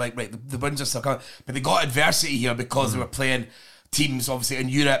anyone because you're like, right, the wins are still coming. But they got adversity here because they were playing teams obviously in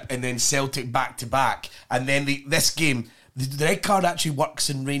Europe and then Celtic back to back, and then this game. The red card actually works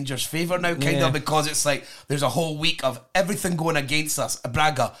in Rangers' favour now, kind of, because it's like there's a whole week of everything going against us.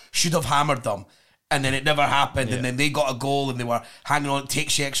 Braga should have hammered them, and then it never happened, and then they got a goal and they were hanging on. It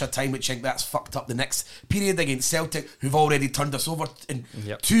takes you extra time, which I think that's fucked up the next period against Celtic, who've already turned us over in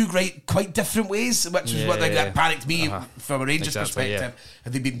two quite different ways, which is what that panicked me from a Rangers perspective.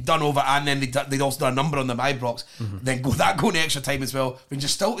 Had they been done over, and then they'd also done a number on the Ibrox, then go in extra time as well.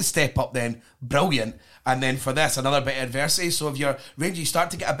 Rangers still to step up then, brilliant. And then for this, another bit of adversity. So if you're Rangers, you start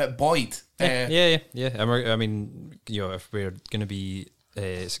to get a bit buoyed. Yeah. I mean, if we're going to be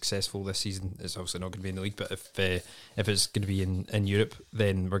successful this season, it's obviously not going to be in the league. But if it's going to be in Europe,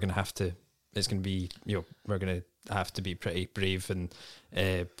 then we're going to have to. It's going to be, we're going to have to be pretty brave and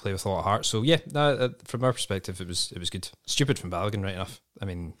play with a lot of heart. So from our perspective, it was good. Stupid from Balogun, right enough. I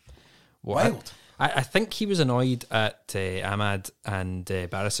mean, wild. I think he was annoyed at Ahmad and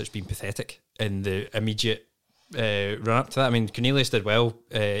Barisic being pathetic in the immediate run up to that. I mean, Cornelius did well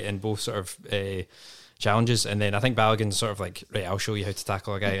in both sort of challenges, and then I think Balogun sort of like, right, I'll show you how to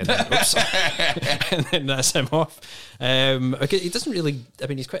tackle a guy, and then, oops, and then that's him off. Okay, he doesn't really. I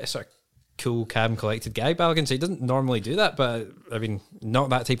mean, he's quite a sort of cool, calm, collected guy, Balogun, so he doesn't normally do that, but I mean,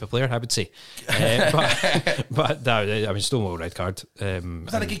 not that type of player, I would say. But no, I mean, still no red card. But then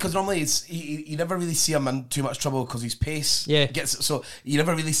again, because normally you never really see him in too much trouble because his pace gets, so you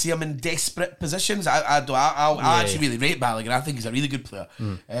never really see him in desperate positions. I actually really rate Balogun. I think he's a really good player.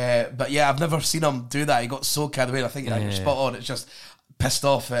 But yeah, I've never seen him do that. He got so carried away. I think you're spot on. It's just pissed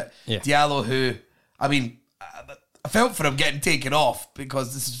off at Diallo, who, I mean, I felt for him getting taken off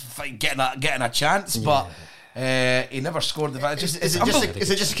because this is like getting a chance, but he never scored. Is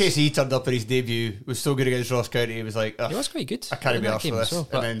it just a case he turned up at his debut, was so good against Ross County, he was like, he was quite good. I can't be arsed for this,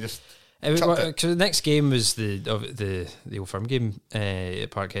 and then just. Because the next game was the Old Firm game at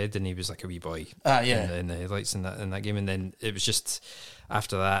Parkhead, and he was like a wee boy in the headlights in that game, and then it was just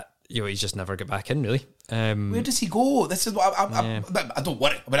after that. He's just never got back in, really. Where does he go? This is what I don't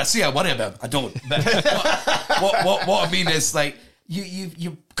worry. When I say I worry about him, I don't. But what I mean is, like,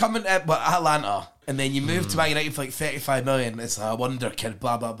 you come in at Atlanta, and then you move to Man United for like 35 million. It's a wonder kid,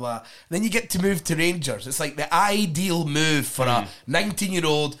 blah blah blah. And then you get to move to Rangers. It's like the ideal move for a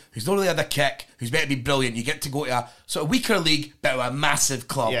 19-year-old who's not really had a kick, who's meant to be brilliant. You get to go to a sort of weaker league, but a massive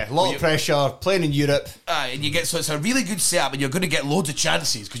club. Yeah, a lot of pressure, playing in Europe. And you get, so it's a really good setup, and you're going to get loads of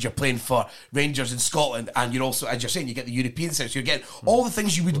chances because you're playing for Rangers in Scotland, and you're also, as you're saying, you get the European section. So you're getting all the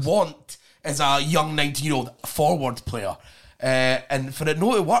things you would want as a young 19-year-old forward player. And for it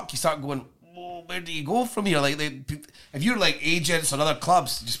not to work, you start going, where do you go from here? Like, if you're like agents or other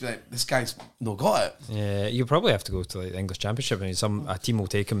clubs, just be like, this guy's no got it. Yeah, you probably have to go to like the English Championship. I mean, a team will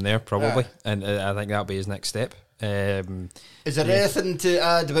take him there probably, and I think that'll be his next step. Is there anything to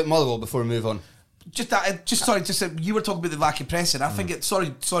add about Motherwell before we move on? You were talking about the lack of pressing. I think it's sorry,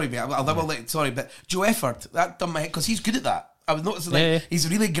 mate. I'll let sorry, but Joe Efford, that done my head because he's good at that. I was noticing he's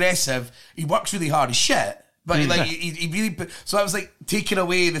really aggressive. He works really hard. He's shit. But he really. So I was like taking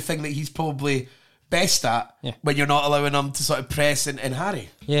away the thing that he's probably best at when you're not allowing him to sort of press and harry.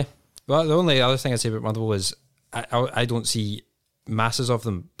 Yeah. Well, the only other thing I'd say about Motherwell is I don't see masses of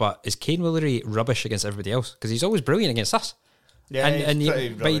them, but is Kane Willery rubbish against everybody else? Because he's always brilliant against us. Yeah,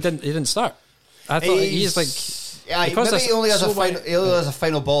 but he didn't start. I thought he's like. Yeah, maybe he only has a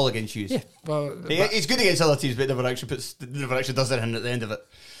final ball against you. Yeah, well, he's good against other teams, but never actually does anything at the end of it.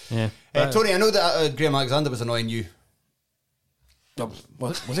 Yeah, Tony, I know that Graham Alexander was annoying you.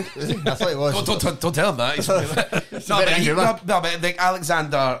 What was it? I thought it was. Don't tell him that. But like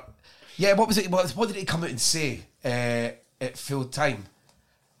Alexander. Yeah, what was it? What did he come out and say at full time?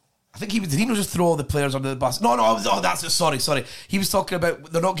 I think did he not just throw all the players under the bus? No, that's it. Sorry. He was talking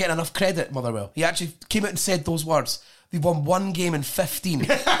about they're not getting enough credit, Motherwell. He actually came out and said those words. They won one game in 15.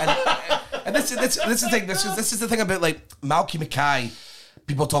 and this is the thing. This is the thing about like Malky Mackay.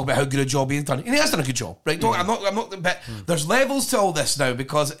 People talk about how good a job he's done, and he has done a good job, right? I'm not. But there's levels to all this now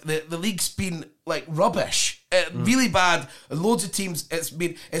because the league's been like rubbish, really bad. Loads of teams. It's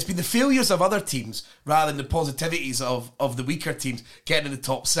been the failures of other teams rather than the positivities of the weaker teams getting in the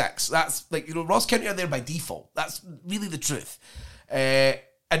top six. That's like Ross County are there by default. That's really the truth.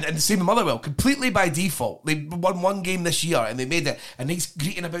 And the same with Motherwell, completely by default. They won one game this year and they made it. And he's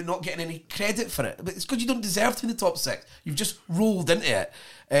greeting about not getting any credit for it. But it's because you don't deserve to be in the top six. You've just rolled into it.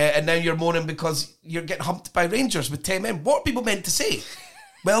 And now you're moaning because you're getting humped by Rangers with 10 men. What are people meant to say?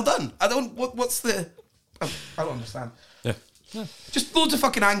 Well done. What's the... I don't understand. Yeah. Just loads of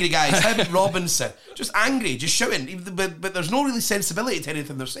fucking angry guys. Him, Robinson, just angry, just shouting. But there's no really sensibility to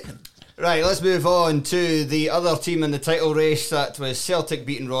anything they're saying. Right, let's move on to the other team in the title race. That was Celtic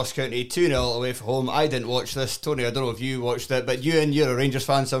beating Ross County 2-0 away from home. I didn't watch this. Tony, I don't know if you watched it, but you're a Rangers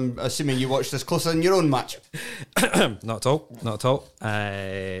fan, so I'm assuming you watched this closer than your own match. Not at all. No,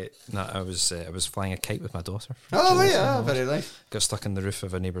 I was flying a kite with my daughter. Oh, right, yeah, very nice. Got stuck in the roof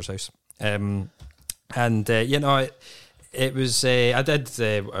of a neighbour's house. It was. I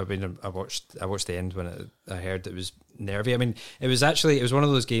watched the end when I heard it was nervy. I mean, it was one of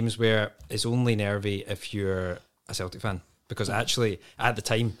those games where it's only nervy if you're a Celtic fan, because actually at the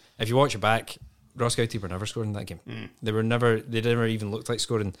time, if you watch it back, Ross County were never scoring that game. They never even looked like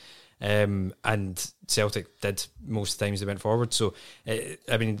scoring. And Celtic did most times they went forward. So, we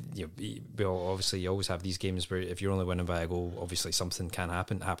obviously you always have these games where if you're only winning by a goal, obviously something can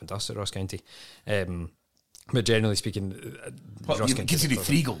happen. It happened to us at Ross County. But generally speaking, you considered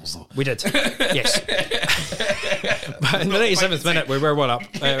 3 goals though. We did, yes. But in the 97th minute, we were 1 up.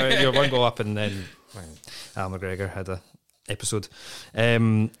 You're 1 goal up, and then Al McGregor had a episode.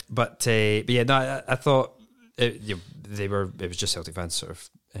 I thought it was just Celtic fans sort of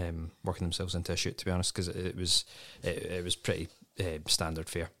working themselves into a shoot, to be honest, because it was pretty standard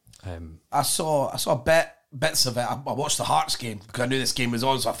fare. I saw bits of it. I watched the Hearts game because I knew this game was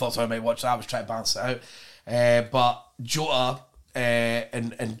on, so I thought I might watch that. I was trying to balance it out. But Jota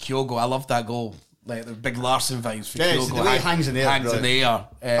and Kyogo, I loved that goal. Like the big Larson vibes for Kyogo. The way he hangs in the air. I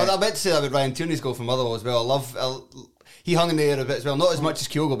meant to say that with Ryan Tierney's goal from Motherwell as well. He hung in the air a bit as well, not as much as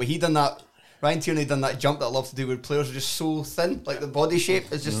Kyogo, but he done that. Ryan Tierney done that jump that I love to do where players are just so thin, like the body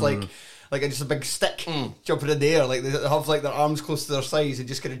shape is just like just a big stick jumping in the air, like they have like their arms close to their sides and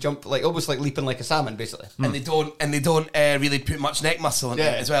just kind of jump like almost like leaping like a salmon, basically. And they don't really put much neck muscle in it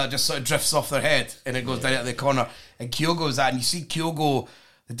as well. It just sort of drifts off their head and it goes down at the corner. And Kyogo's that, and you see Kyogo,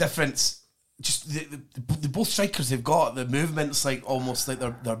 the difference. Just the both strikers they've got, the movement's like almost like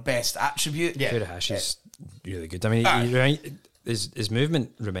their best attribute. Yeah, Furuhashi is really good. I mean, his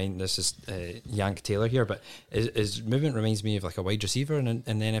movement this is Yank Taylor here, but his movement reminds me of like a wide receiver in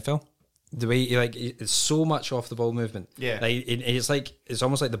the NFL. The way it's so much off the ball movement. Yeah, like it's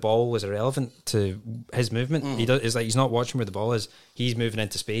almost like the ball was irrelevant to his movement. It's like he's not watching where the ball is. He's moving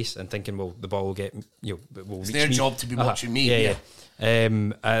into space and thinking, well, the ball will get will it's reach their me. job to be watching me. Yeah. I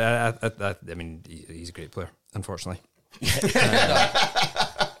mean, he's a great player, unfortunately. They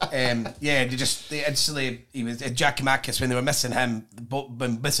instantly he was Giakoumakis when they were missing him,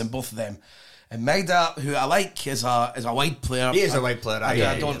 missing both of them. And Maida, who I like, is a wide player. He is a wide player.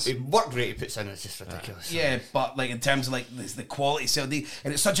 I don't. The work rate he puts in is just ridiculous. But like in terms of like the quality,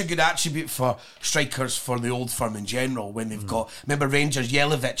 and it's such a good attribute for strikers for the old firm in general. When they've got, remember Rangers,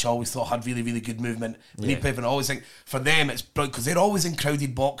 Jelavic I always thought had really, really good movement. When he played, and I always think for them it's brilliant because they're always in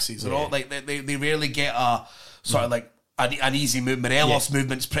crowded boxes. They're all like they rarely get a sort of like an easy movement. Morelos'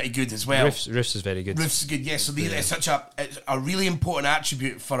 movement's pretty good as well. Roofs is very good. Roofs is good, yeah. So it's such a really important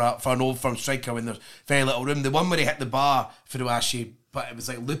attribute for an old firm striker when there's very little room. The one where he hit the bar for Furuhashi, but it was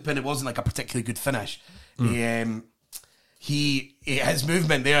like looping. It wasn't like a particularly good finish. His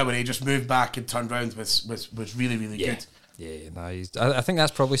movement there when he just moved back and turned round was really, really good. Yeah, I think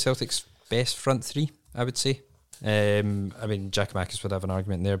that's probably Celtic's best front three, I would say. I mean, Giakoumakis would have an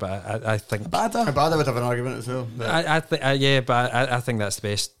argument there, but I think Abada would have an argument as well. I think that's the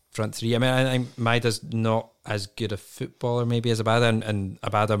best front three. I mean, I think Maida's not as good a footballer maybe as Abada, and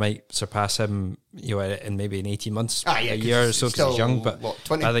Abada might surpass him, in maybe in 18 months, a year or so because he's young. But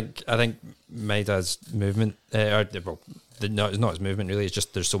 20? I think Maida's movement, it's not his movement really. It's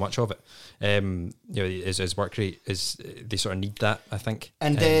just there's so much of it. His work rate they sort of need that, I think.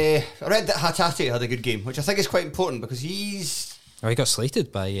 And I read that Hatate had a good game, which I think is quite important because he got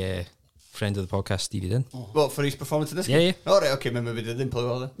slated by friend of the podcast Stevie Din. For his performance in this game? Yeah. All right, okay, maybe they didn't play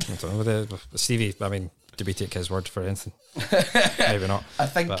well then. I don't know, Stevie, I mean, do we take his word for anything? Maybe not. I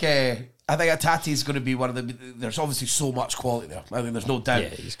think Hatate is going to be one of the. There's obviously so much quality there. I mean, there's no doubt. Yeah,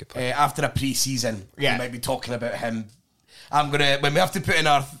 he's a good player. After a pre-season, we might be talking about him. When we have to put in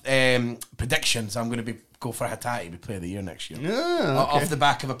our predictions, I'm going to go for Hatate to be Player of the Year next year. Okay. Off the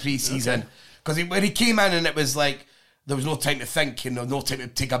back of a pre-season. Because when he came in and it was like, there was no time to think, no time to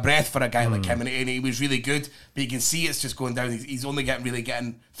take a breath for a guy like him, and he was really good. But you can see it's just going down. He's only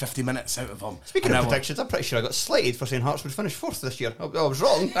getting 50 minutes out of him. Speaking of predictions, I'm pretty sure I got slighted for saying Hearts would finish 4th this year. I was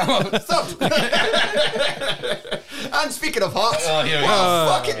wrong. 3rd. And speaking of Hearts,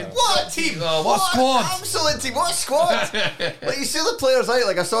 what a team! What a squad! Absolute team! What a squad! Like, you see the players out.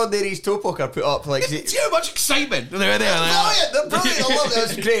 Like, I saw Nary's toe poker put up. Like, too much excitement. They're brilliant. They're brilliant. I love it.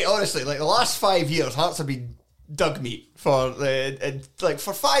 It's great. Honestly, like the last 5 years, Hearts have been dug meat for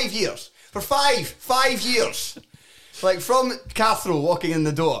 5 years. For 5 years. Like from Cathro walking in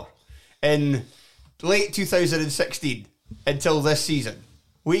the door in late 2016 until this season,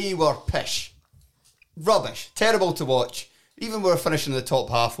 we were pish. Rubbish. Terrible to watch. Even when we were finishing in the top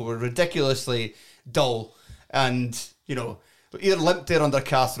half, we were ridiculously dull and, either limped there under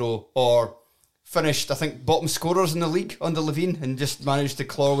Cathro or finished, I think, bottom scorers in the league under Levine and just managed to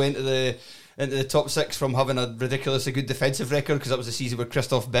claw away into the top 6 from having a ridiculously good defensive record, because that was the season where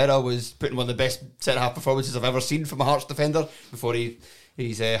Christophe Berra was putting one of the best centre-half performances I've ever seen from a Hearts defender before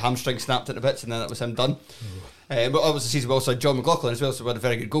his hamstring snapped into bits, and then that was him done. But that was the season we also had John McLaughlin as well, so we had a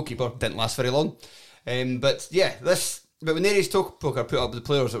very good goalkeeper. Didn't last very long. But when Nary's poker put up the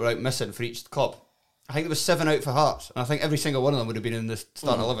players that were out missing for each club, I think there was 7 out for Hearts, and I think every single one of them would have been in the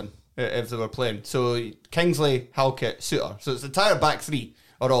starting 11 if they were playing. So Kingsley, Halkett, Suter. So it's the entire back 3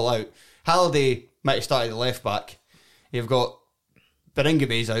 are all out. Halliday might have started the left back. You've got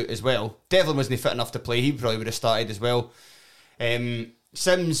Biringame's out as well. Devlin wasn't fit enough to play. He probably would have started as well.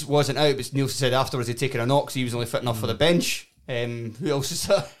 Sims wasn't out, but Nielsen said afterwards he'd taken a knock, so he was only fit enough for the bench. Who else is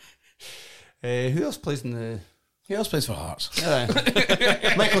that? Who else plays in the... Who else plays for Hearts?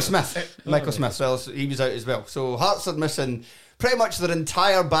 Michael Smith. Michael Smith. So he was out as well. So Hearts are missing pretty much their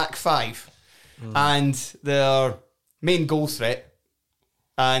entire back 5 and their main goal threat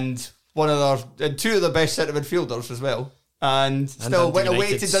and two of the best centre midfielders as well. And still went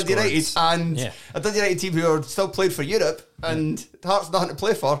away to Dundee United, and a Dundee United team who are still playing for Europe, and Hearts nothing to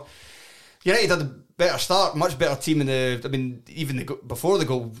play for. United had a better start, much better team even before the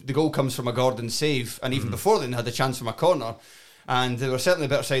goal comes from a Gordon save, and even before then they had a chance from a corner, and they were certainly a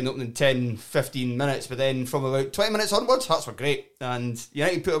better side in the opening 10-15 minutes, but then from about 20 minutes onwards, Hearts were great, and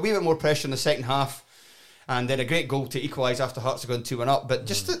United put a wee bit more pressure in the second half, and then a great goal to equalise after Hearts had gone 2-1 up, but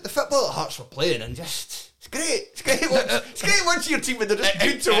just the football that Hearts were playing, and just... It's great. It's great watching your team when they're just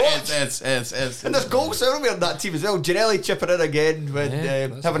good to watch. And there's goals everywhere in that team as well. Ginelli chipping in again when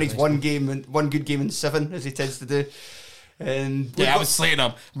having his one good game in 7, as he tends to do. And I was slating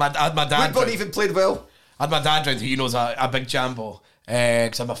him. My dad. Woodburn even played well. I had my dad round who knows a big jambo,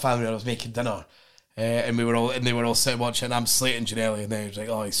 because I'm a family and I was making dinner. And they were all sitting watching, and I'm slating Ginelli, and then he was like,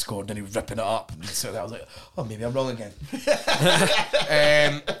 oh, he scored, and he was ripping it up, and so I was like, oh, maybe I'm wrong again.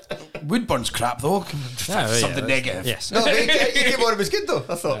 Woodburn's crap though. Something negative. Yes. No, he came on. It was good though,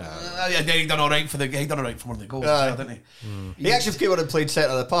 I thought. He done all right for one of the goals, didn't he? He actually came on and played centre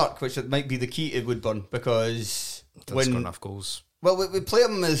of the park, which might be the key to Woodburn, because doesn't score enough goals. Well, we play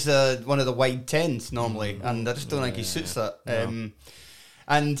him as one of the wide 10s normally, and I just don't think he suits that.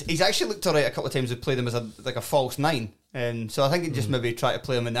 And he's actually looked alright a couple of times. We've played him as a false 9. So I think he just maybe try to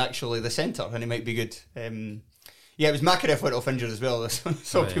play him in actually the centre, and he might be good. It was Makarev went off injured as well.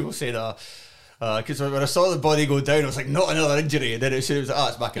 Some people say that. Because when I saw the body go down, I was like, not another injury. And then as soon as it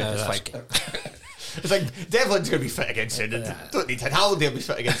was like, it's Makarev, it's fine. It's like, Devlin's going to be fit again soon. Don't need him. Halliday will be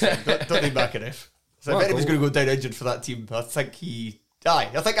fit again soon. Don't need Makarev. So if anybody's going to go down injured for that team, I think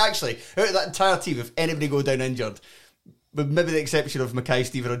actually, out of that entire team, if anybody go down injured, with maybe the exception of Mackay,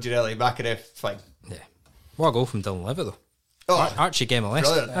 Stephen or Ginelli, Makarev, it's fine. Yeah. What a goal from Dylan Levitt though. Archie game of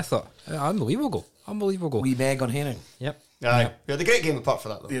Leicester. I thought, unbelievable goal. Wee Meg on Herring. Yep. Aye. We had a great game apart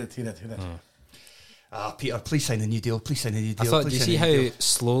from that though. He did. Peter, please sign a new deal. Please sign a new deal. I thought, do you see how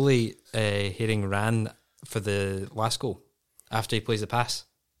slowly Herring ran for the last goal after he plays the pass?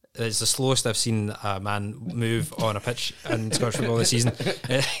 It's the slowest I've seen a man move on a pitch in Scottish football this season.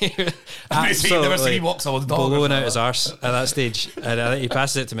 Never seen he walks on the dog. Blowing out his arse at that stage. And I think he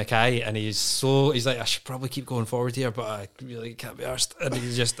passes it to Mackay, and he's like, I should probably keep going forward here, but I really can't be arsed. And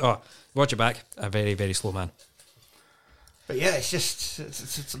he's just, watch it back. A very, very slow man. But yeah, it's just,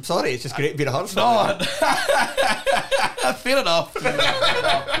 I'm sorry, it's just great being a Hearts fan. Fair enough.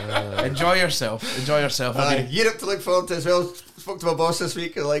 Enjoy yourself. Europe to look forward to as well. Spoke to my boss this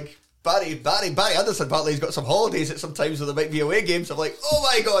week, and like, Barry Anderson, apparently he's got some holidays at some times where there might be away games. I'm like, oh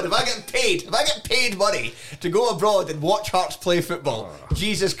my God, if I get paid money to go abroad and watch Hearts play football, that's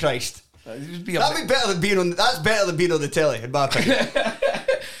better than being on the telly, in my opinion.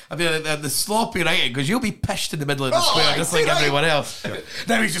 I mean, the sloppy writing, because you'll be pished in the middle of the square just like everyone else.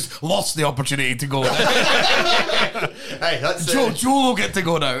 Now he's just lost the opportunity to go. Hey, that's Joe will get to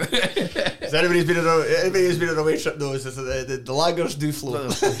go now. So anybody who's been on a away trip knows that the lagers do flow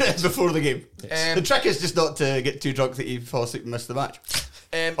before the game. The trick is just not to get too drunk that you fall asleep and miss the match,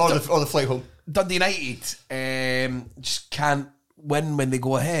 or the flight home. Dundee United just can't win when they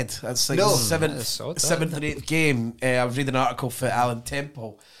go ahead. That's like seventh or 8th game. I was reading an article for Alan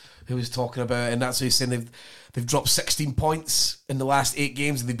Temple who was talking about, and that's what he's saying, they've dropped 16 points in the last 8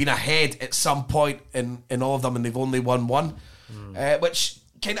 games, and they've been ahead at some point in all of them, and they've only won 1, which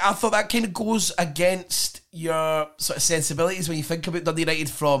I thought that kind of goes against your sort of sensibilities when you think about Dundee United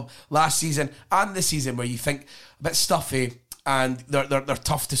from last season and this season, where you think a bit stuffy and they're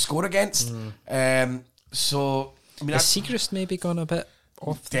tough to score against. So I mean, has Siegrist maybe gone a bit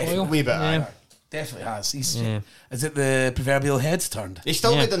off the boil? A wee bit, yeah. Definitely has. Is it the proverbial heads turned? He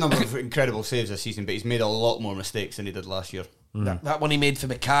still made a number of incredible saves this season, but he's made a lot more mistakes than he did last year. That one he made for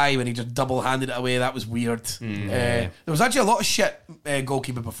Mackay when he just double-handed it away, that was weird. There was actually a lot of shit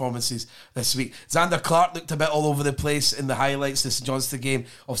goalkeeper performances this week. Xander Clark looked a bit all over the place in the highlights, the St Johnstone game.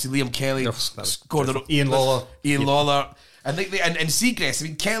 Obviously Liam Kelly scored Ian Lawler. And Siegrist, I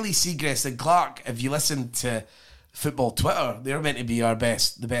mean, Kelly, Siegrist and Clark, if you listen to football Twitter, they're meant to be the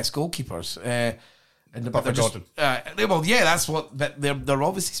best goalkeepers. Apart from Gordon. Well, yeah, that's what. But they're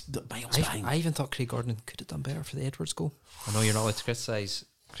obviously miles behind. I even thought Craig Gordon could have done better for the Edwards goal. I know you're not allowed to criticise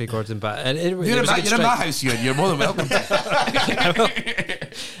Craig Gordon, but you're in my house, you're more than welcome.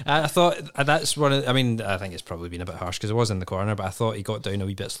 I thought that's one of. I mean, I think it's probably been a bit harsh because it was in the corner, but I thought he got down a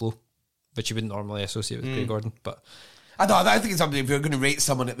wee bit slow, which you wouldn't normally associate with Craig Gordon, but. I think it's something, if you're going to rate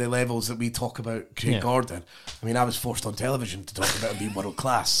someone at the levels that we talk about Craig Gordon, I mean, I was forced on television to talk about him being world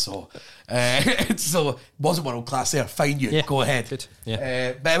class, so wasn't world class there. Fine, go ahead. Good.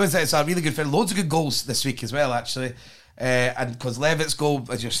 But it's a really good film. Loads of good goals this week as well, actually. And because Levitt's goal,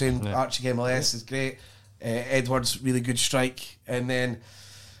 as you're saying, Archie MLS is great. Edwards, really good strike, and then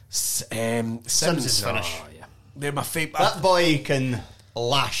Sims' finish. They're my favourite. That boy can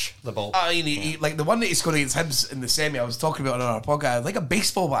lash the ball. He, like the one that he scored against Hibs in the semi, I was talking about on our podcast, like a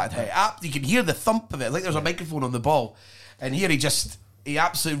baseball bat hit. You can hear the thump of it, like there's a microphone on the ball. And here he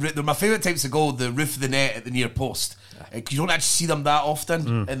absolutely, they're my favourite types of goal, the roof of the net at the near post. You don't actually see them that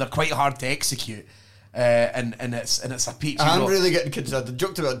often, and they're quite hard to execute. And it's a peach. I'm really getting concerned. I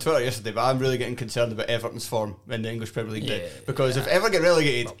joked about it on Twitter yesterday, but I'm really getting concerned about Everton's form in the English Premier League because if Everton get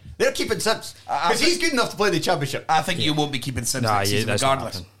relegated, they're keeping Sims because he's good enough to play the Championship. I think you won't be keeping Sims next season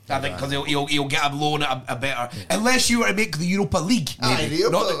regardless. I think because he'll get a loan at a better, unless you were to make the Europa League. Maybe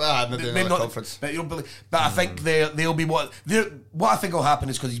maybe not conference. But I think they'll be what I think will happen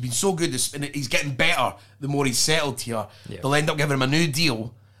is because he's been so good and he's getting better the more he's settled here. They'll end up giving him a new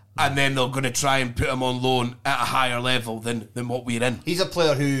deal. And then they're going to try and put him on loan at a higher level than what we're in. He's a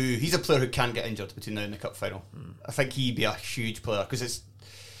player who can't get injured between now and the cup final. I think he'd be a huge player because it's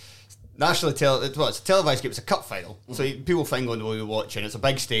nationally it's a televised game. It's a cup final, so people think on the way we're watching. It's a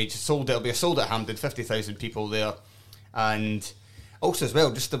big stage. It'll be sold at Hampden, 50,000 people there, and also as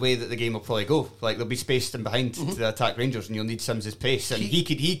well, just the way that the game will probably go. Like they'll be spaced in behind to attack Rangers, and you'll need Sims' pace, and he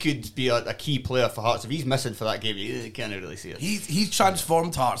could be a key player for Hearts. If he's missing for that game, you can't really see it. He's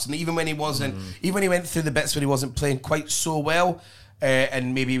transformed Hearts, and even when he wasn't, even when he went through the bits where he wasn't playing quite so well,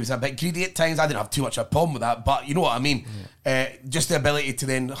 and maybe he was a bit greedy at times. I didn't have too much of a problem with that, but you know what I mean. Just the ability to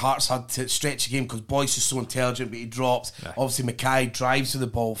then Hearts had to stretch the game because Boyce is so intelligent, but he drops. Obviously, Mackay drives the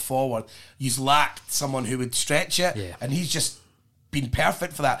ball forward. You've lacked someone who would stretch it, and he's just been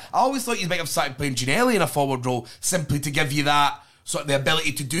perfect for that. I always thought you might have started playing Ginelli in a forward role simply to give you that sort of the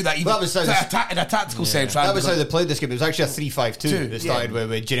ability to do that, even in a tactical sense. That was how they played this game. It was actually a 3-5-2. It started with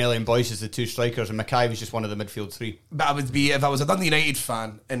Ginelli and Boyce as the two strikers, and Mackay was just one of the midfield three. But I would be, if I was a Dundee United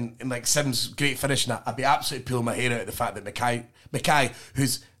fan and like Sims' great finish, I'd be absolutely pulling my hair out at the fact that Mackay,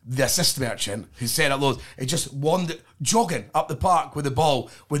 who's the assist merchant, who set up loads, it just wandered jogging up the park with the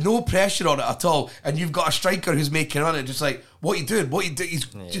ball with no pressure on it at all, and you've got a striker who's making a run and just like, what are you doing?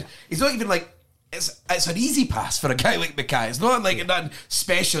 He's not even like, it's an easy pass for a guy like Mackay. It's not like nothing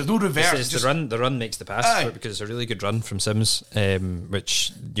special. There's no reverse. The run makes the pass because it's a really good run from Sims,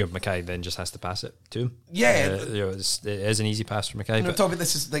 which Mackay then just has to pass it to him. It is an easy pass for Mackay. I'm talking.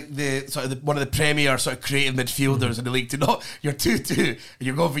 This is like one of the premier sort of creative midfielders in the league. You're 2-2, and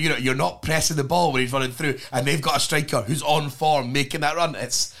you're going for you're not pressing the ball when he's running through, and they've got a striker who's on form making that run.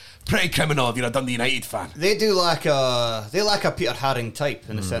 It's pretty criminal if you're a Dundee United fan. They lack a Peter Haring type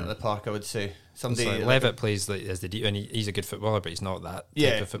in the centre of the park, I would say. Somebody Like Levitt plays like as the deep, and he's a good footballer, but he's not that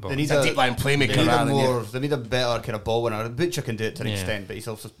type of footballer. They need a deep line playmaker. They need a better kind of ball winner. Butcher can do it to an extent, but he's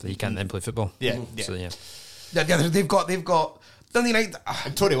also he can't then play football. Yeah, So yeah. They've got Dundee United.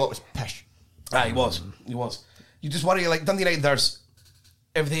 And Tony Watt was pish. He was. You just worry, like Dundee United.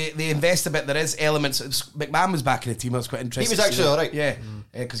 If they invest a bit, there is elements. McMahon was back in the team. I was quite interested. He was actually all right. Yeah,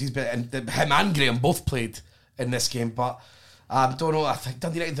 because he's been, and him and Graham both played in this game. But I don't know. I think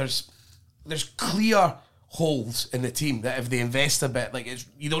Dundee United, there's clear holes in the team that if they invest a bit, like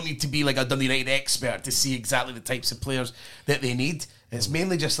you don't need to be like a Dundee United expert to see exactly the types of players that they need. It's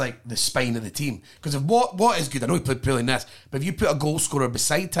mainly just like the spine of the team. Because if what is good, I know he played poorly in this, but if you put a goal scorer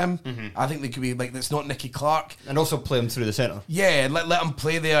beside him, I think they could be like, that's not Nicky Clark. And also play him through the centre. Yeah, let him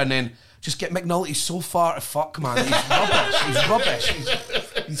play there, and then just get McNulty so far to fuck, man. He's rubbish.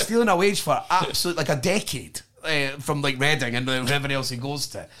 He's stealing a wage for absolute like a decade from like Reading and wherever else he goes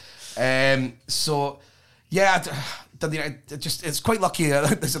to. So yeah, it's quite lucky.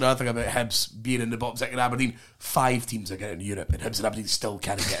 There's another thing about Hibs being in the bottom second. Aberdeen, 5 teams are getting to Europe, and Hibs and Aberdeen still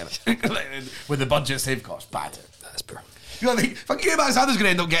can't get it with the budgets they've got. Bad. That's poor. You know, if I give Alexander's going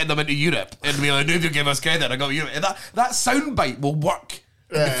to end up getting them into Europe, and be like, "Nobody give us credit." I got Europe. And that soundbite will work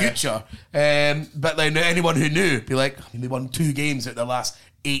in the future. But like anyone who knew, be like, they won 2 games out of the last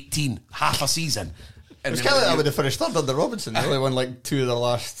 18, half a season. It was kind of like that with the finished third under Robinson. They only won like 2 of the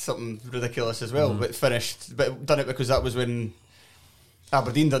last, something ridiculous as well, but done it because that was when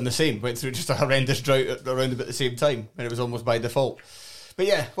Aberdeen done the same, went through just a horrendous drought around about the same time, and it was almost by default. But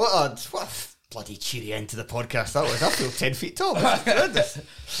yeah, what a bloody cheery end to the podcast that was. I feel 10 feet tall.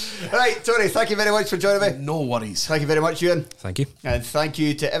 Right, Tony, thank you very much for joining me. No worries. Thank you very much, Ewan. Thank you. And thank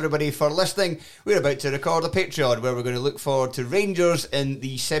you to everybody for listening. We're about to record a Patreon where we're going to look forward to Rangers in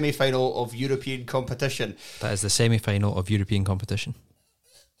the semi-final of European competition. That is the semi-final of European competition.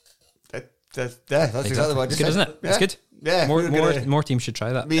 That's exactly what I just good, said. isn't it? It's good. Yeah, More teams should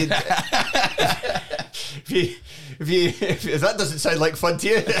try that. If that doesn't sound like fun to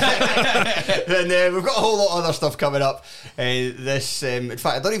you, then we've got a whole lot of other stuff coming up. In fact,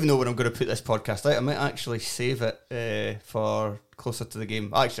 I don't even know when I'm going to put this podcast out. I might actually save it for closer to the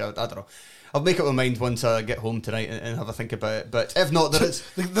game. Actually, I don't know. I'll make up my mind once I get home tonight and have a think about it. But if not, there is...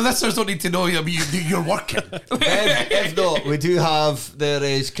 The listeners don't need to know you're working. if not, there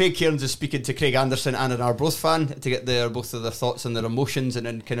is Craig Cairns is speaking to Craig Anderson and an Arbroath fan to get both of their thoughts and their emotions and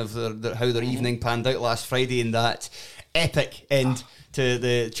then kind of how their evening panned out last Friday in that epic end to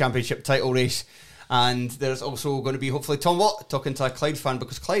the championship title race. And there's also going to be hopefully Tom Watt talking to a Clyde fan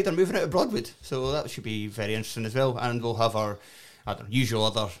because Clyde are moving out of Broadwood, so that should be very interesting as well. And we'll have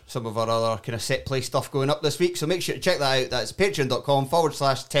some of our other kind of set play stuff going up this week, so make sure to check that out. That's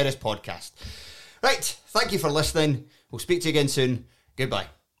patreon.com/Terrace Podcast. Right, thank you for listening. We'll speak to you again soon. Goodbye.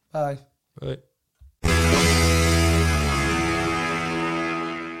 Bye. Bye.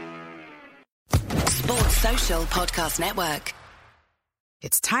 Sports Social Podcast Network.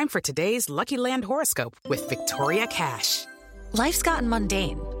 It's time for today's Lucky Land horoscope with Victoria Cash. Life's gotten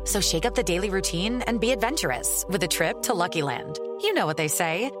mundane, so shake up the daily routine and be adventurous with a trip to Lucky Land. You know what they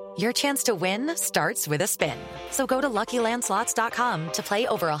say. Your chance to win starts with a spin. So go to LuckyLandSlots.com to play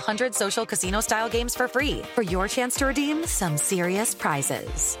over 100 social casino-style games for free for your chance to redeem some serious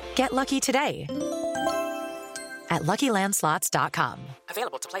prizes. Get lucky today at LuckyLandSlots.com.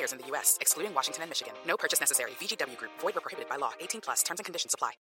 Available to players in the U.S., excluding Washington and Michigan. No purchase necessary. VGW Group. Void where prohibited by law. 18+. Terms and conditions apply.